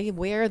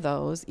wear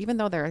those, even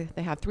though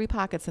they have 3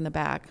 pockets in the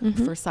back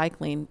for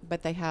cycling,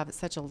 but they have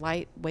such a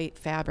lightweight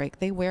fabric.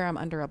 They wear them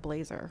under a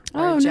blazer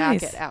or a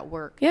jacket at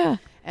work. Yeah.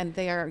 And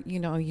they are,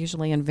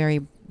 usually in very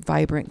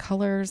vibrant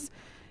colors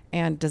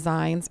and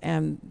designs,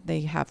 and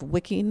they have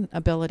wicking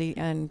ability,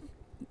 and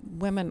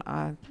women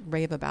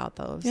rave about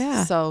those.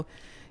 Yeah. So,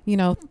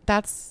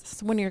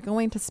 that's when you're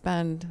going to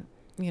spend,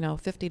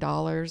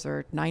 $50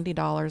 or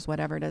 $90,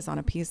 whatever it is, on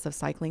a piece of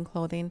cycling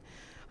clothing.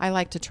 I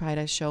like to try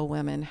to show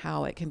women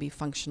how it can be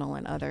functional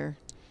in other.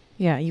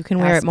 Yeah, you can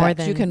wear it more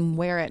than you can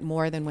wear it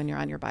more than when you're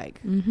on your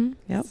bike.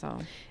 Yep. So,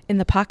 and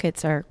the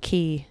pockets are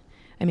key.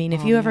 I mean,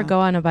 if you ever go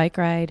on a bike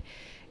ride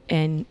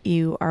and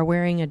you are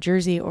wearing a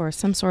jersey or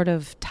some sort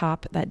of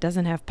top that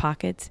doesn't have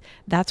pockets,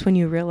 that's when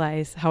you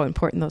realize how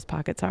important those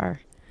pockets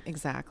are.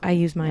 Exactly. I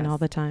use mine Yes. all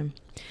the time.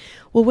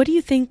 Well, what do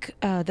you think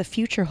the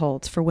future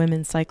holds for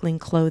women's cycling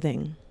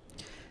clothing?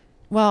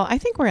 Well, I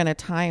think we're in a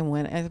time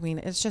when,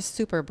 it's just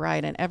super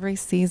bright. And every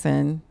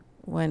season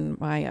when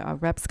my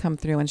reps come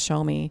through and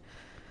show me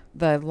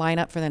the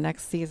lineup for the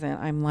next season,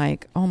 I'm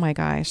like, oh my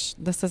gosh,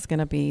 this is going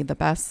to be the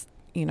best,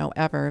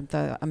 ever.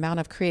 The amount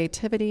of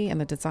creativity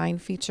and the design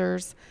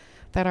features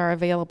that are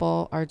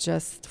available are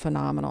just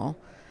phenomenal.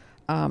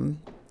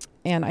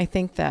 And I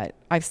think that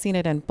I've seen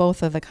it in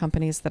both of the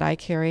companies that I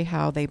carry,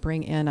 how they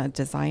bring in a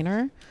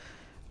designer,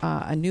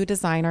 a new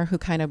designer who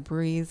kind of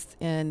breathes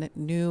in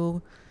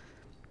new,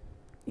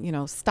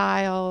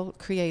 style,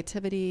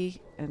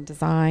 creativity, and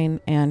design,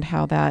 and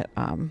how that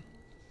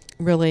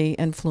really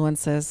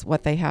influences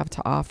what they have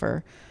to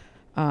offer.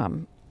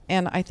 And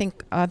I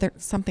think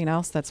something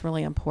else that's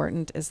really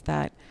important is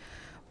that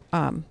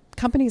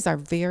companies are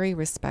very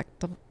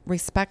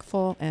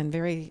respectful and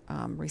very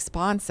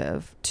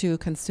responsive to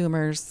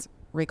consumers'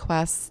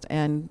 requests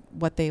and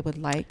what they would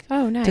like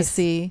to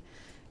see.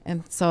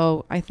 And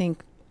so I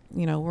think,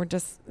 we're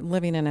just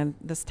living in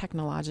this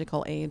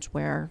technological age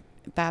where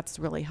that's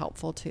really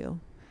helpful to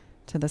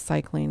the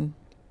cycling,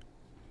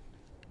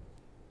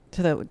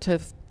 to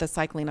the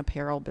cycling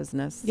apparel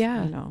business.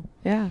 Yeah.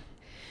 Yeah.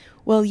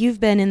 Well, you've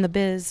been in the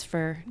biz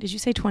for, did you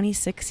say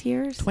 26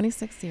 years?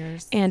 26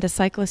 years. And a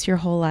cyclist your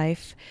whole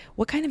life.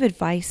 What kind of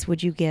advice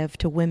would you give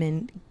to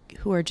women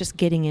who are just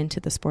getting into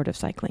the sport of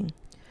cycling?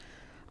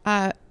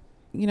 I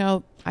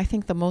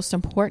think the most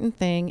important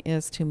thing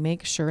is to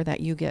make sure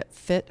that you get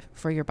fit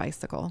for your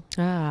bicycle.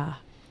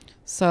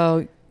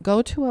 So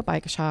go to a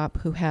bike shop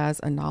who has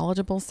a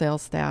knowledgeable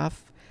sales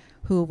staff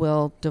who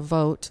will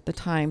devote the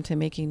time to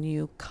making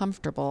you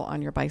comfortable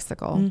on your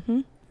bicycle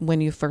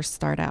when you first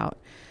start out.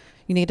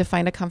 You need to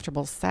find a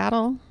comfortable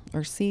saddle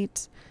or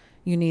seat.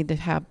 You need to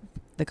have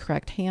the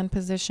correct hand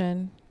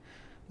position.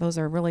 Those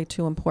are really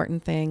two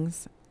important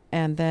things.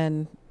 And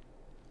then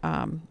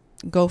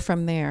go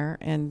from there.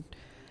 And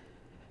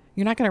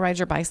you're not going to ride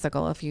your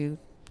bicycle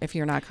if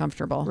you're not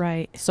comfortable.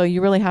 Right. So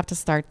you really have to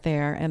start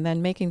there. And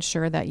then making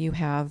sure that you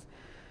have,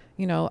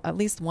 at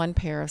least one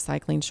pair of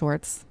cycling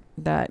shorts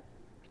that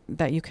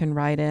you can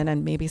ride in,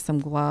 and maybe some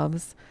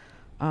gloves.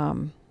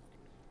 And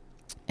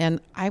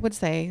I would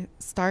say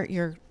start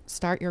your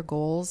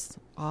goals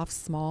off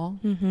small,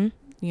 and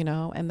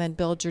then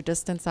build your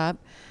distance up.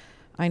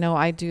 I know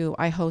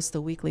I host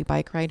a weekly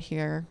bike ride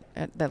here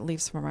that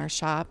leaves from our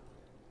shop.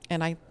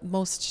 And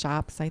most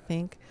shops, I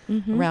think,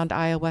 around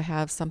Iowa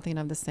have something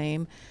of the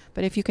same.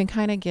 But if you can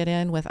kind of get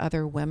in with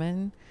other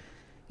women,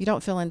 you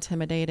don't feel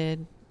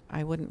intimidated.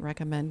 I wouldn't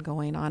recommend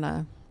going on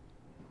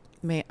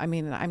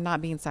I'm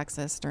not being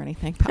sexist or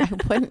anything, but I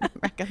wouldn't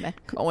recommend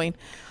going,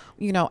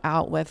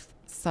 out with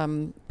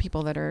some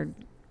people that are,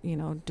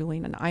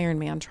 doing an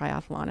Ironman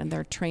triathlon and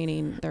they're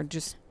training. They're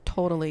just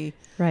totally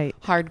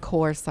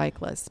hardcore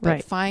cyclists.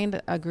 But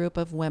find a group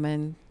of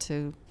women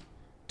to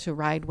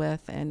ride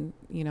with and,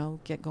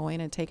 get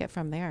going and take it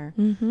from there.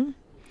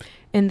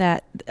 And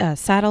that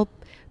saddle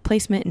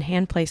placement and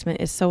hand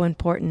placement is so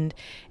important.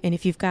 And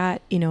if you've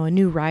got, a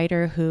new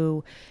rider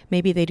who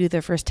maybe they do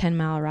their first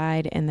 10-mile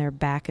ride and their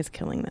back is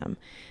killing them,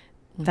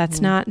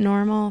 that's not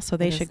normal. So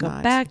they should go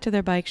back to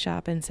their bike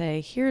shop and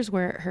say, here's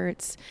where it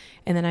hurts.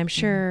 And then I'm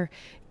sure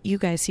you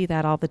guys see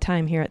that all the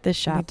time here at this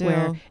shop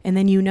and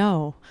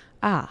then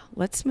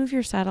let's move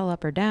your saddle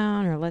up or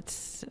down, or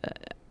let's...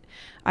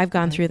 I've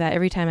gone through that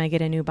every time I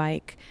get a new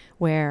bike,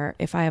 where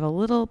if I have a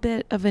little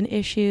bit of an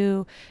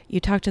issue, you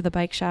talk to the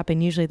bike shop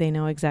and usually they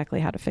know exactly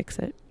how to fix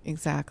it.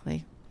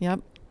 Exactly. Yep.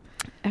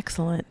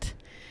 Excellent.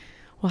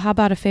 Well, how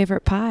about a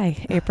favorite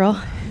pie, April?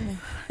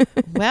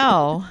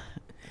 Well,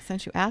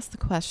 since you asked the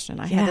question,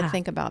 I had to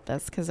think about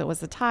this because it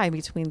was a tie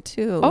between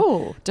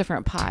two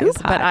different pies.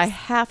 But I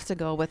have to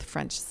go with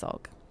French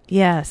silk.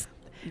 Yes.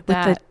 With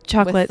the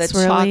chocolate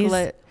swirlies.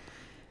 Chocolate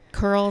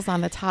curls on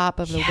the top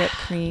of the whipped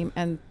cream,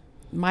 and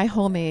my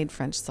homemade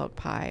French silk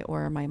pie,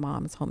 or my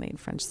mom's homemade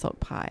French silk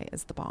pie,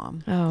 is the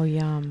bomb. Oh,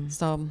 yum.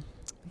 So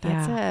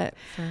that's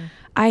it.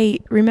 I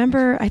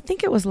remember, I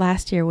think it was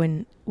last year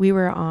when we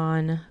were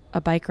on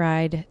a bike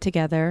ride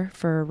together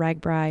for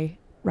RAGBRAI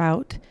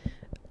route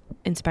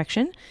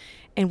inspection.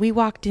 And we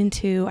walked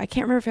into, I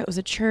can't remember if it was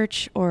a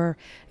church or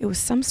it was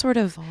some sort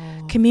of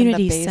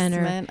community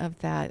center.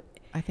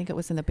 I think it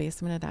was in the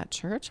basement of that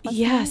church.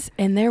 Yes.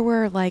 And there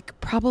were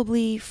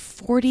probably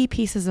 40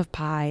 pieces of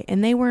pie,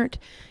 and they weren't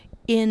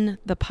in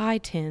the pie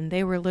tin.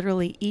 They were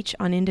literally each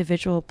on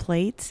individual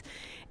plates.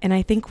 And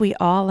I think we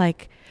all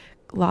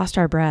lost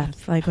our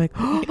breath. Like,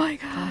 oh my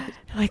God.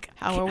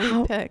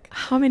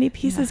 How many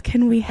pieces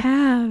can we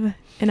have?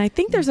 And I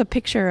think there's a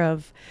picture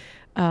of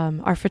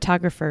our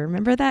photographer.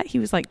 Remember that? He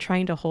was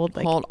trying to hold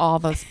all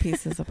those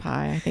pieces of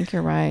pie. I think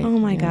you're right. Oh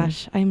my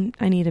gosh.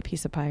 I need a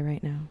piece of pie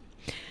right now.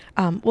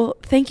 Well,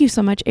 thank you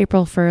so much,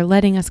 April, for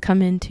letting us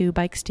come into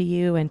Bikes to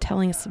You and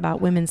telling us about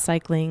women's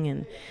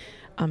cycling,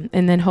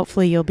 and then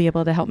hopefully you'll be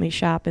able to help me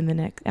shop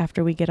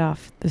after we get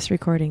off this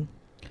recording.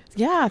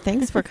 Yeah,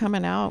 thanks for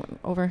coming out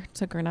over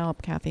to Grinnell,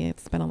 Kathy.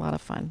 It's been a lot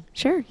of fun.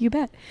 Sure, you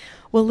bet.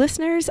 Well,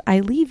 listeners, I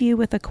leave you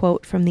with a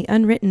quote from the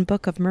Unwritten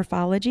Book of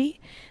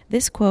Murphology.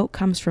 This quote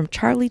comes from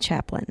Charlie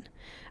Chaplin.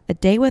 "A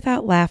day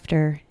without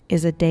laughter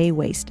is a day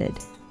wasted."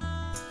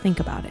 Think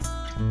about it.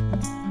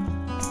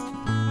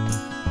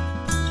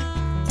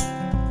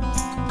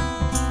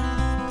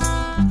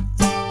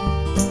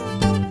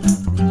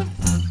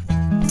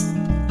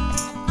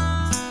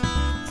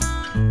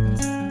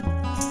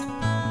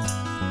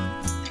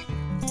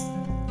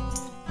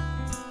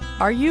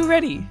 Are you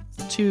ready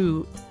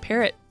to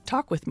Parrot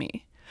Talk with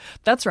me?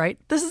 That's right.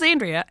 This is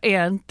Andrea,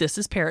 and this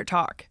is Parrot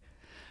Talk.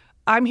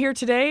 I'm here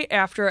today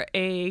after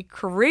a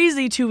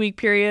crazy 2-week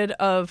period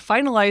of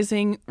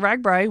finalizing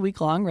RAGBRAI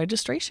week-long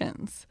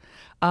registrations.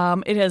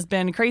 It has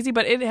been crazy,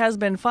 but it has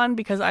been fun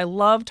because I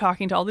love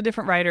talking to all the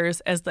different riders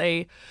as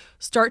they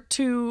start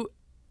to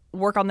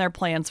work on their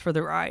plans for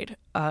the ride,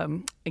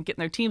 and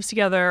getting their teams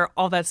together,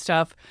 all that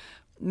stuff.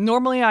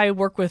 Normally, I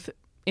work with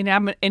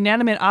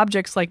inanimate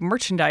objects like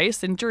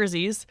merchandise and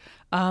jerseys,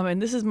 and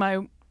this is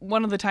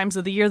one of the times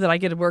of the year that I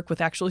get to work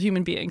with actual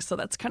human beings, so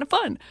that's kind of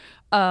fun.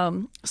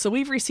 So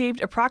we've received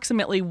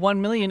approximately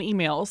 1 million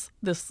emails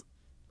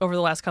over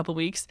the last couple of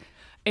weeks,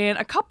 and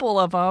a couple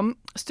of them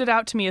stood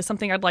out to me as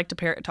something I'd like to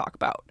Parrot Talk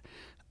about.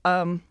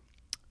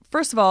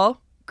 First of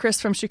all,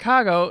 Chris from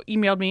Chicago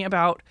emailed me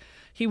about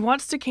he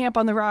wants to camp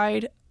on the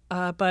ride,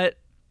 but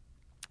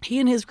he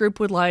and his group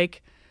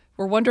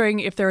were wondering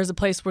if there is a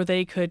place where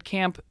they could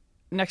camp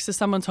next to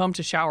someone's home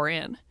to shower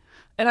in.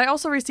 And I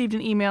also received an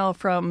email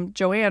from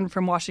Joanne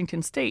from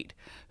Washington State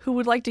who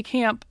would like to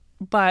camp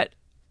but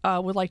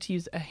would like to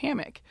use a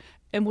hammock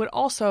and would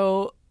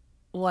also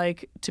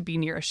like to be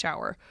near a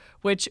shower,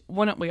 which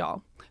wouldn't we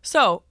all?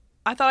 So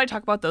I thought I'd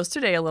talk about those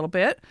today a little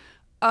bit.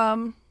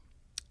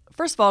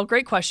 First of all,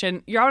 great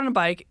question. You're out on a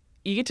bike,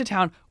 you get to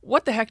town.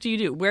 What the heck do you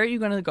do? Where are you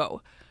going to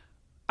go?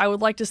 I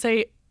would like to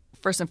say,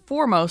 first and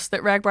foremost,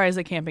 that RAGBRAI is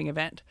a camping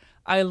event.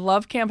 I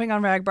love camping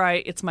on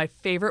RAGBRAI. It's my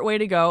favorite way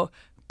to go.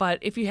 But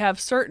if you have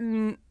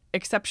certain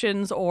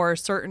exceptions or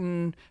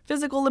certain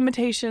physical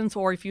limitations,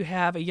 or if you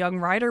have a young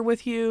rider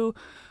with you,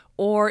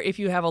 or if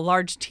you have a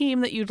large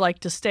team that you'd like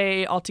to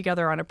stay all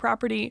together on a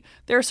property,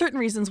 there are certain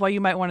reasons why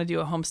you might want to do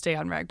a homestay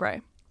on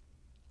RAGBRAI.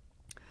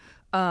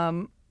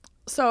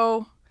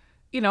 So,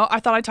 I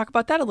thought I'd talk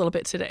about that a little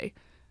bit today.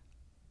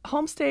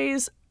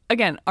 Homestays,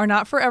 again, are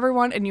not for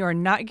everyone, and you are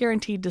not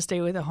guaranteed to stay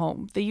with a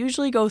home. They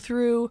usually go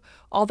through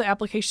all the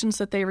applications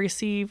that they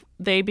receive,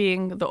 they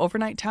being the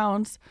overnight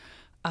towns,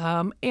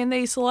 and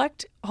they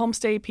select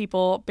homestay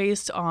people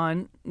based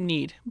on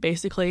need,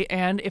 basically,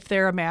 and if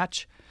they're a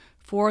match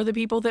for the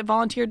people that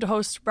volunteered to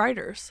host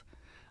riders.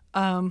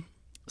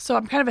 So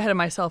I'm kind of ahead of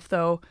myself,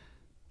 though.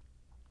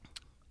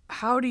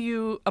 How do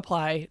you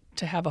apply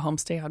to have a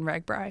homestay on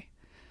RAGBRAI?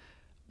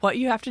 What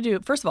you have to do,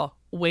 first of all,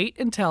 wait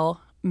until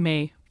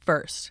May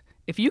 1st.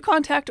 If you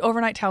contact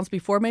overnight towns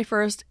before May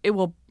 1st, it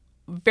will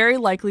very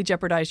likely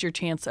jeopardize your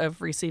chance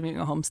of receiving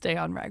a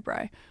homestay on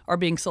RAGBRAI or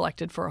being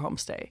selected for a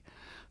homestay.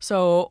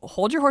 So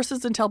hold your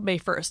horses until May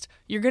 1st.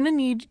 You're going to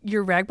need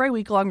your RAGBRAI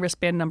week-long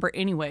wristband number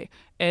anyway,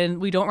 and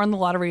we don't run the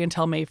lottery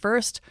until May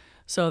 1st,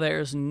 so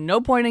there's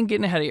no point in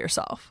getting ahead of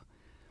yourself.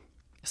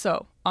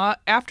 So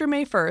after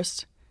May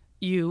 1st,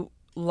 you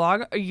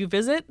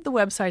visit the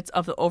websites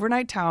of the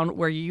overnight town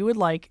where you would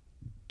like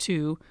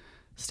to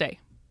stay.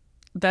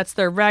 That's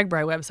their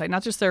RAGBRAI website,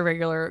 not just their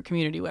regular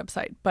community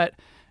website. But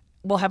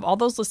we'll have all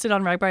those listed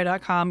on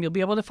ragbrai.com. You'll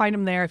be able to find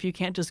them there if you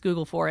can't just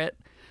Google for it.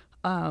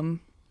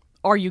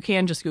 Or you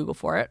can just Google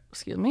for it,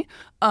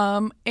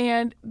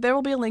 and there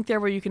will be a link there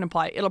where you can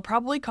apply. It'll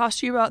probably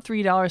cost you about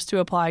 $3 to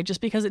apply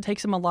just because it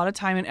takes them a lot of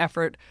time and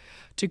effort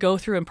to go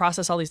through and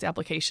process all these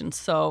applications.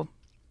 So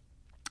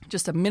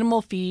just a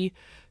minimal fee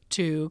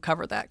to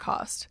cover that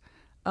cost.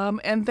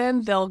 And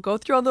then they'll go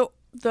through all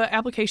the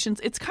applications.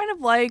 It's kind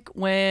of like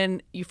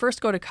when you first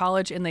go to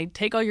college and they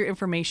take all your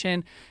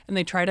information and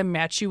they try to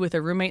match you with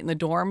a roommate in the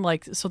dorm,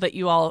 so that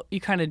you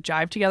kind of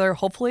jive together,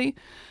 hopefully.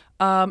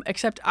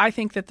 Except I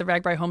think that the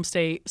RAGBRAI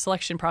homestay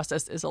selection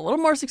process is a little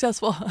more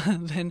successful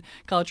than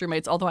college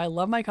roommates, although I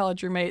love my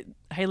college roommate.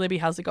 Hey, Libby,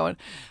 how's it going?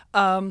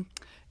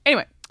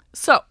 Anyway,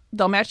 so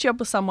they'll match you up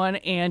with someone,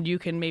 and you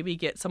can maybe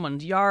get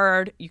someone's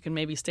yard. You can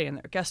maybe stay in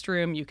their guest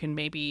room. You can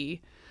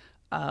maybe,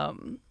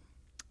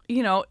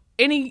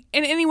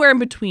 anywhere in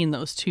between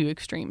those two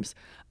extremes.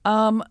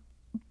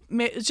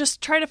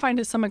 Just try to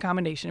find some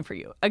accommodation for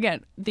you.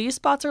 Again, these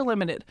spots are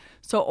limited,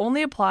 so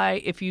only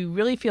apply if you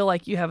really feel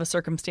like you have a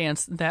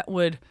circumstance that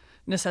would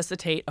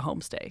necessitate a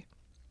homestay.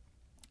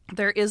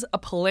 There is a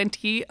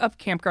plenty of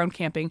campground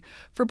camping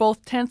for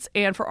both tents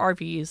and for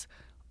RVs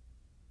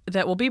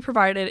that will be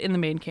provided in the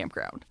main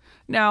campground.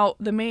 Now,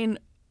 the main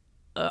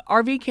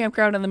RV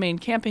campground and the main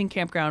camping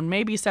campground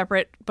may be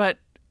separate, but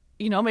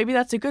maybe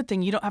that's a good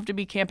thing. You don't have to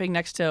be camping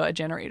next to a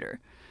generator.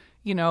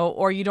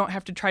 Or you don't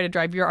have to try to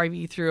drive your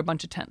RV through a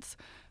bunch of tents.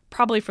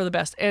 Probably for the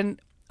best. And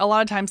a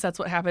lot of times that's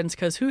what happens,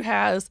 because who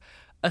has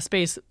a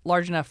space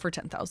large enough for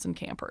 10,000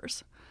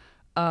 campers?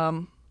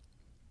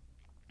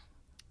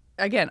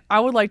 again, I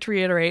would like to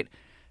reiterate,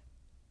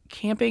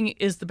 camping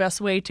is the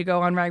best way to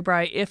go on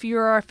RAGBRAI if you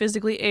are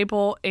physically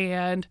able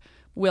and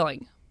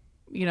willing.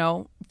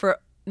 For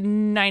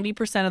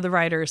 90% of the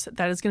riders,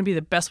 that is going to be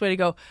the best way to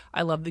go.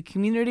 I love the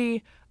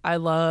community. I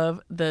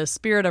love the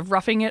spirit of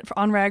roughing it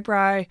on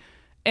RAGBRAI.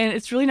 And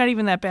it's really not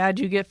even that bad.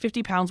 You get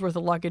 50 pounds worth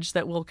of luggage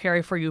that we'll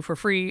carry for you for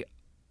free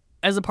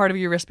as a part of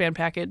your wristband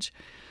package.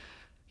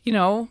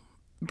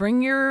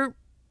 Bring your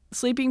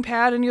sleeping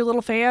pad and your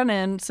little fan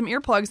and some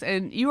earplugs,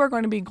 and you are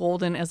going to be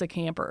golden as a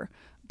camper.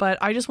 But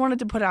I just wanted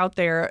to put out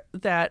there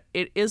that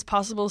it is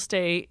possible to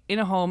stay in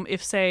a home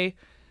if, say,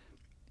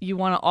 you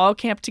want to all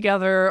camp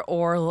together,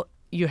 or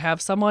you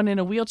have someone in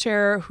a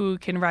wheelchair who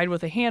can ride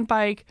with a hand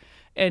bike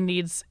and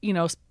needs,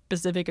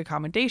 specific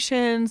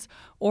accommodations,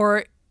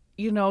 or,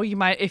 you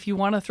might, if you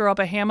want to throw up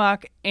a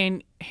hammock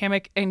and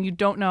you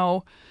don't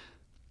know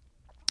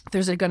if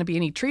there's going to be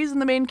any trees in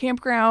the main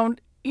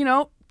campground,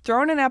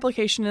 throw in an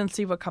application and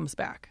see what comes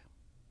back.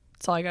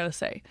 That's all I got to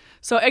say.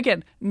 So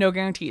again, no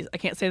guarantees. I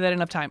can't say that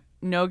enough time.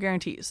 No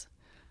guarantees.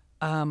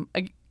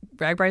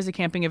 RAGBRAI is a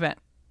camping event.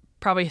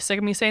 Probably sick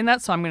of me saying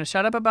that, so I'm going to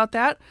shut up about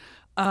that.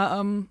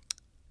 Let me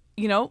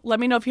know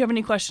if you have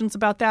any questions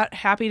about that.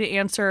 Happy to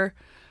answer.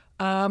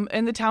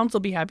 And the towns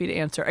will be happy to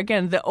answer.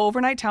 Again, the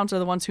overnight towns are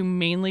the ones who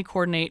mainly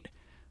coordinate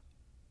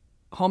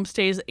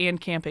homestays and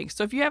camping.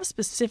 So if you have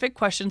specific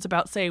questions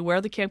about, say,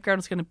 where the campground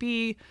is going to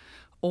be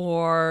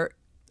or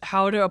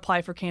how to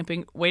apply for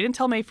camping, wait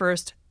until May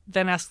 1st,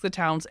 then ask the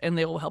towns and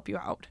they will help you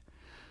out.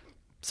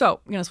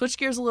 So I'm going to switch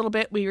gears a little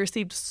bit. We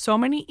received so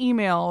many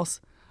emails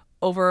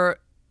over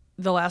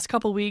the last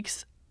couple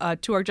weeks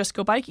to our Just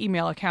Go Bike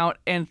email account,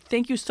 and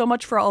thank you so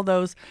much for all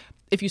those.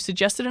 If you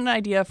suggested an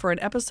idea for an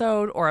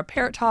episode or a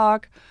parrot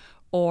talk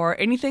or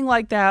anything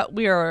like that,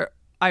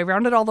 I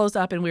rounded all those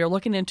up and we are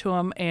looking into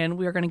them, and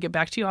we are going to get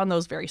back to you on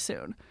those very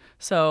soon.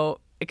 So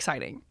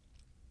exciting.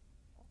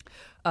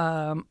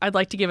 I'd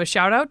like to give a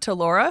shout out to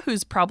Laura,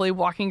 who's probably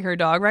walking her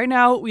dog right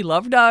now. We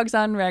love dogs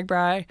on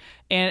RAGBRAI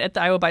and at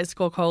the Iowa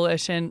Bicycle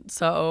Coalition.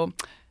 So,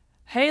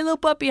 hey, little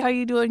puppy, how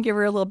you doing? Give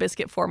her a little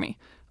biscuit for me,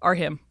 or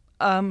him.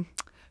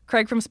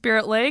 Craig from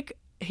Spirit Lake,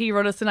 he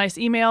wrote us a nice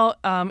email.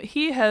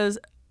 He has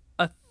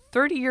a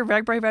 30-year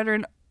RAGBRAI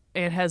veteran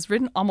and has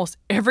ridden almost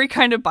every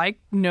kind of bike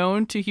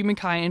known to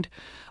humankind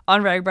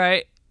on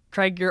RAGBRAI.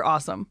 Craig, you're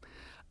awesome.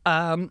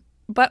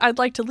 But I'd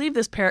like to leave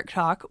this parrot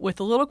talk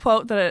with a little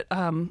quote that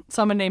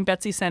someone named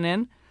Betsy sent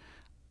in.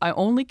 I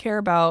only care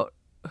about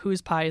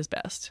whose pie is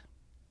best.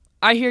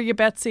 I hear you,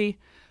 Betsy.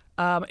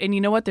 And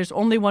you know what? There's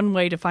only one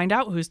way to find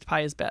out whose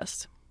pie is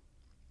best.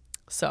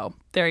 So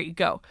there you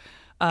go.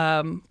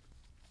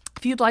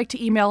 If you'd like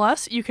to email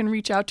us, you can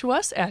reach out to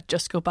us at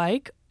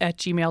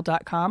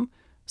justgobike@gmail.com.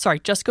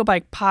 Sorry,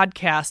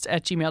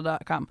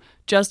 justgobikepodcast@gmail.com.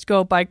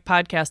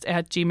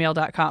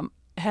 Justgobikepodcast@gmail.com.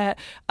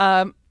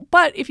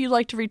 But if you'd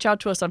like to reach out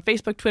to us on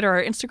Facebook, Twitter,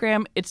 or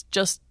Instagram, it's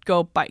Just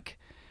Go Bike,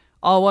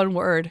 all one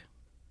word.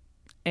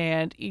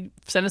 And you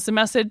send us a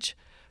message,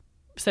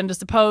 send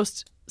us a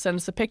post, send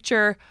us a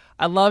picture.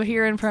 I love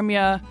hearing from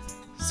you.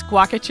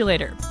 Squawk at you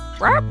later.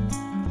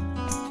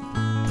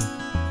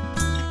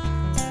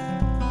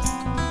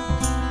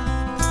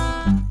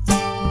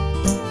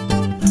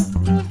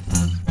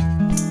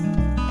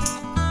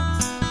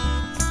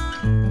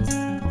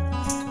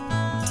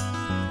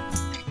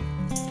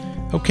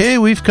 Okay,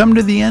 we've come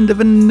to the end of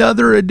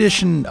another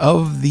edition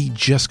of the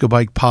Just Go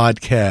Bike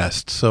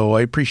podcast. So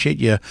I appreciate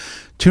you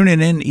tuning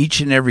in each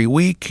and every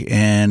week.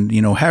 And,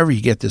 however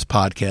you get this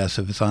podcast,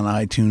 if it's on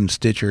iTunes,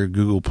 Stitcher,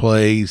 Google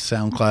Play,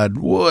 SoundCloud,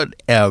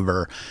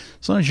 whatever.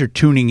 As long as you're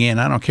tuning in,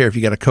 I don't care if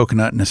you got a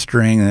coconut and a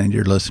string and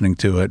you're listening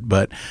to it,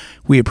 but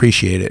we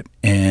appreciate it.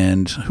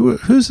 And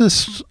who's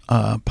this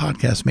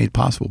podcast made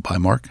possible by,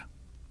 Mark?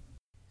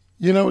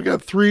 We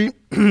got three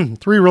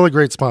really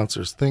great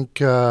sponsors.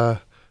 Think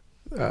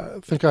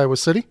Iowa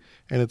City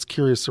and its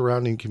curious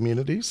surrounding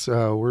communities.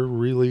 We're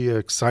really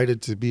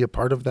excited to be a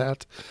part of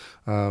that.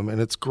 And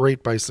it's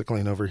great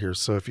bicycling over here.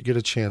 So if you get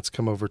a chance,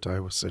 come over to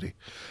Iowa City.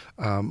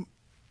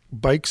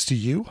 Bikes to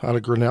You out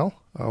of Grinnell,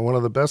 one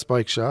of the best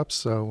bike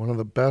shops, one of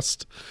the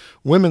best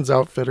women's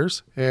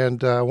outfitters,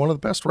 and one of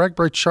the best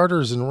RAGBRAI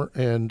charters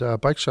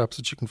and bike shops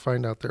that you can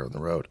find out there on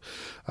the road.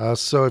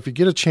 So if you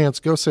get a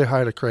chance, go say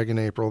hi to Craig and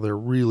April. They're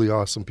really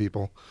awesome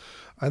people.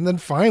 And then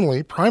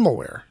finally, Primal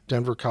Wear,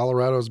 Denver,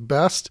 Colorado's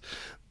best.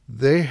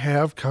 They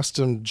have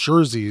custom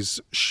jerseys,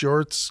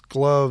 shorts,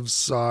 gloves,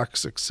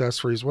 socks,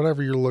 accessories,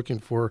 whatever you're looking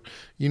for.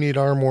 You need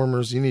arm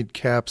warmers, you need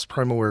caps,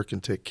 Primal Wear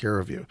can take care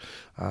of you.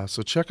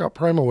 So check out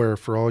Primal Wear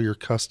for all your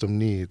custom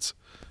needs.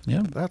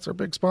 Yeah, that's our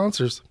big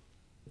sponsors.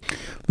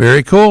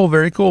 Very cool,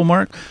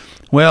 Mark.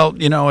 Well,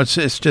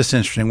 it's just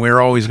interesting.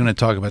 We're always going to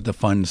talk about the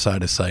fun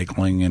side of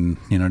cycling and,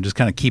 just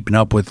kind of keeping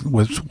up with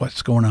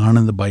what's going on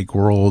in the bike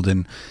world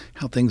and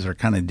how things are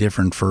kind of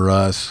different for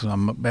us.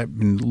 I've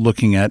been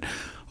looking at,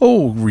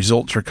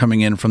 results are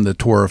coming in from the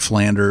Tour of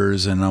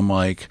Flanders, and I'm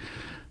like,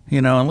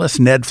 unless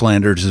Ned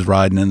Flanders is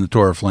riding in the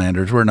Tour of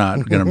Flanders, we're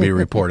not going to be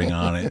reporting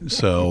on it.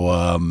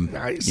 So,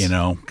 Nice.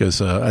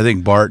 because I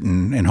think Bart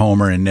and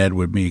Homer and Ned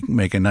would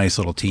make a nice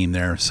little team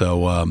there.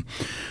 So,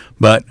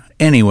 but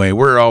anyway,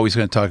 we're always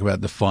going to talk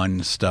about the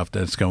fun stuff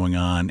that's going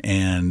on,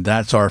 and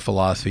that's our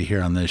philosophy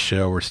here on this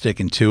show. We're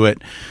sticking to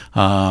it.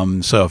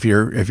 So if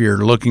you're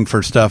looking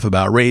for stuff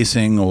about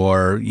racing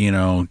or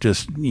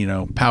just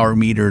power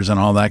meters and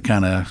all that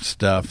kind of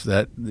stuff,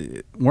 that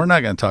we're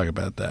not going to talk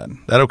about that.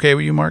 That okay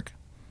with you, Mark?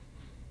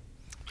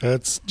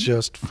 That's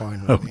just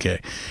fine with me. Okay.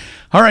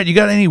 All right. You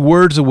got any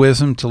words of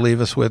wisdom to leave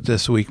us with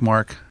this week,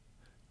 Mark?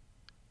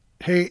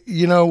 Hey,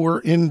 we're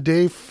in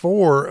day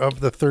 4 of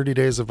the 30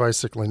 Days of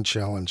Bicycling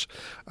Challenge.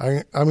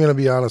 I'm going to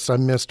be honest. I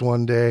missed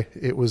one day.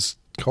 It was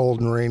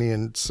cold and rainy,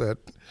 and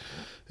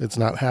it's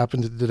not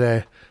happened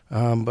today.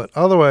 But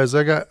otherwise,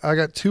 I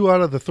got 2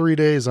 out of the 3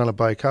 days on a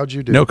bike. How'd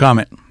you do? No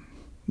comment.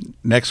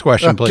 Next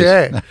question, please.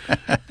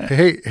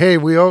 Okay. hey,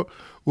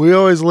 we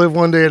always live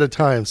one day at a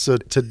time. So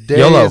today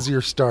YOLO. is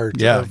your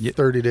start of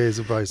 30 Days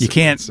of Bicycling. You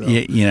can't, so.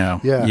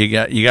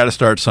 you got to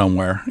start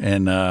somewhere.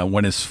 And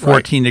when it's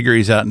 14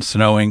 degrees out and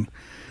snowing,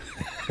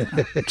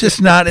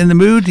 just not in the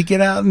mood to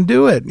get out and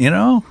do it.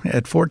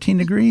 At 14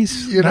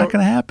 degrees, not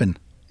going to happen.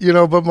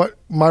 But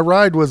my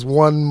ride was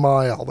 1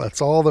 mile.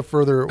 That's all the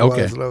further it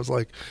was. And I was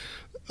like,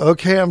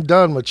 okay, I'm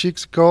done. My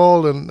cheeks are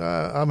cold and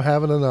I'm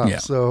having enough. Yeah.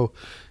 So,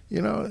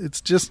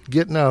 it's just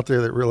getting out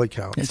there that really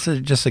counts.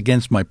 It's just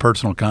against my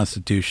personal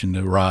constitution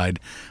to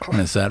ride when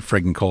it's that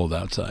friggin' cold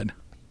outside.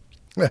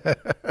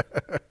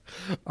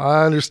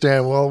 I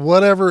understand. Well,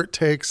 whatever it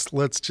takes,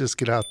 let's just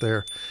get out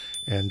there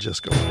and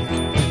just go.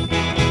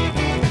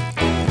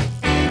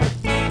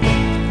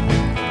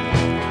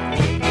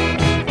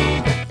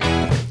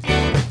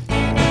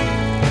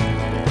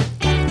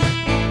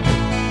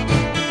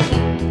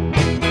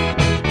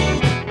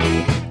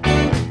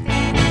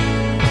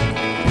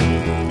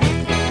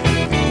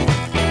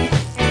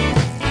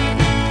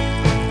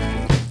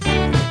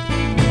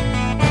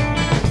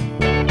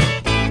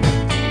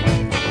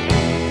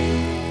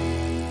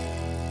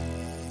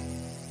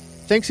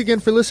 Thanks again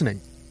for listening.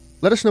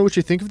 Let us know what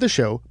you think of the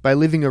show by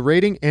leaving a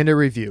rating and a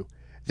review.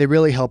 They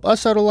really help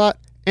us out a lot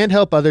and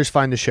help others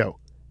find the show.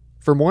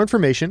 For more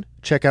information,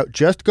 check out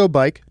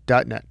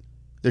justgobike.net.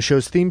 The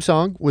show's theme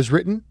song was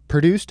written,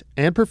 produced,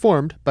 and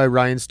performed by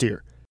Ryan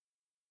Steer.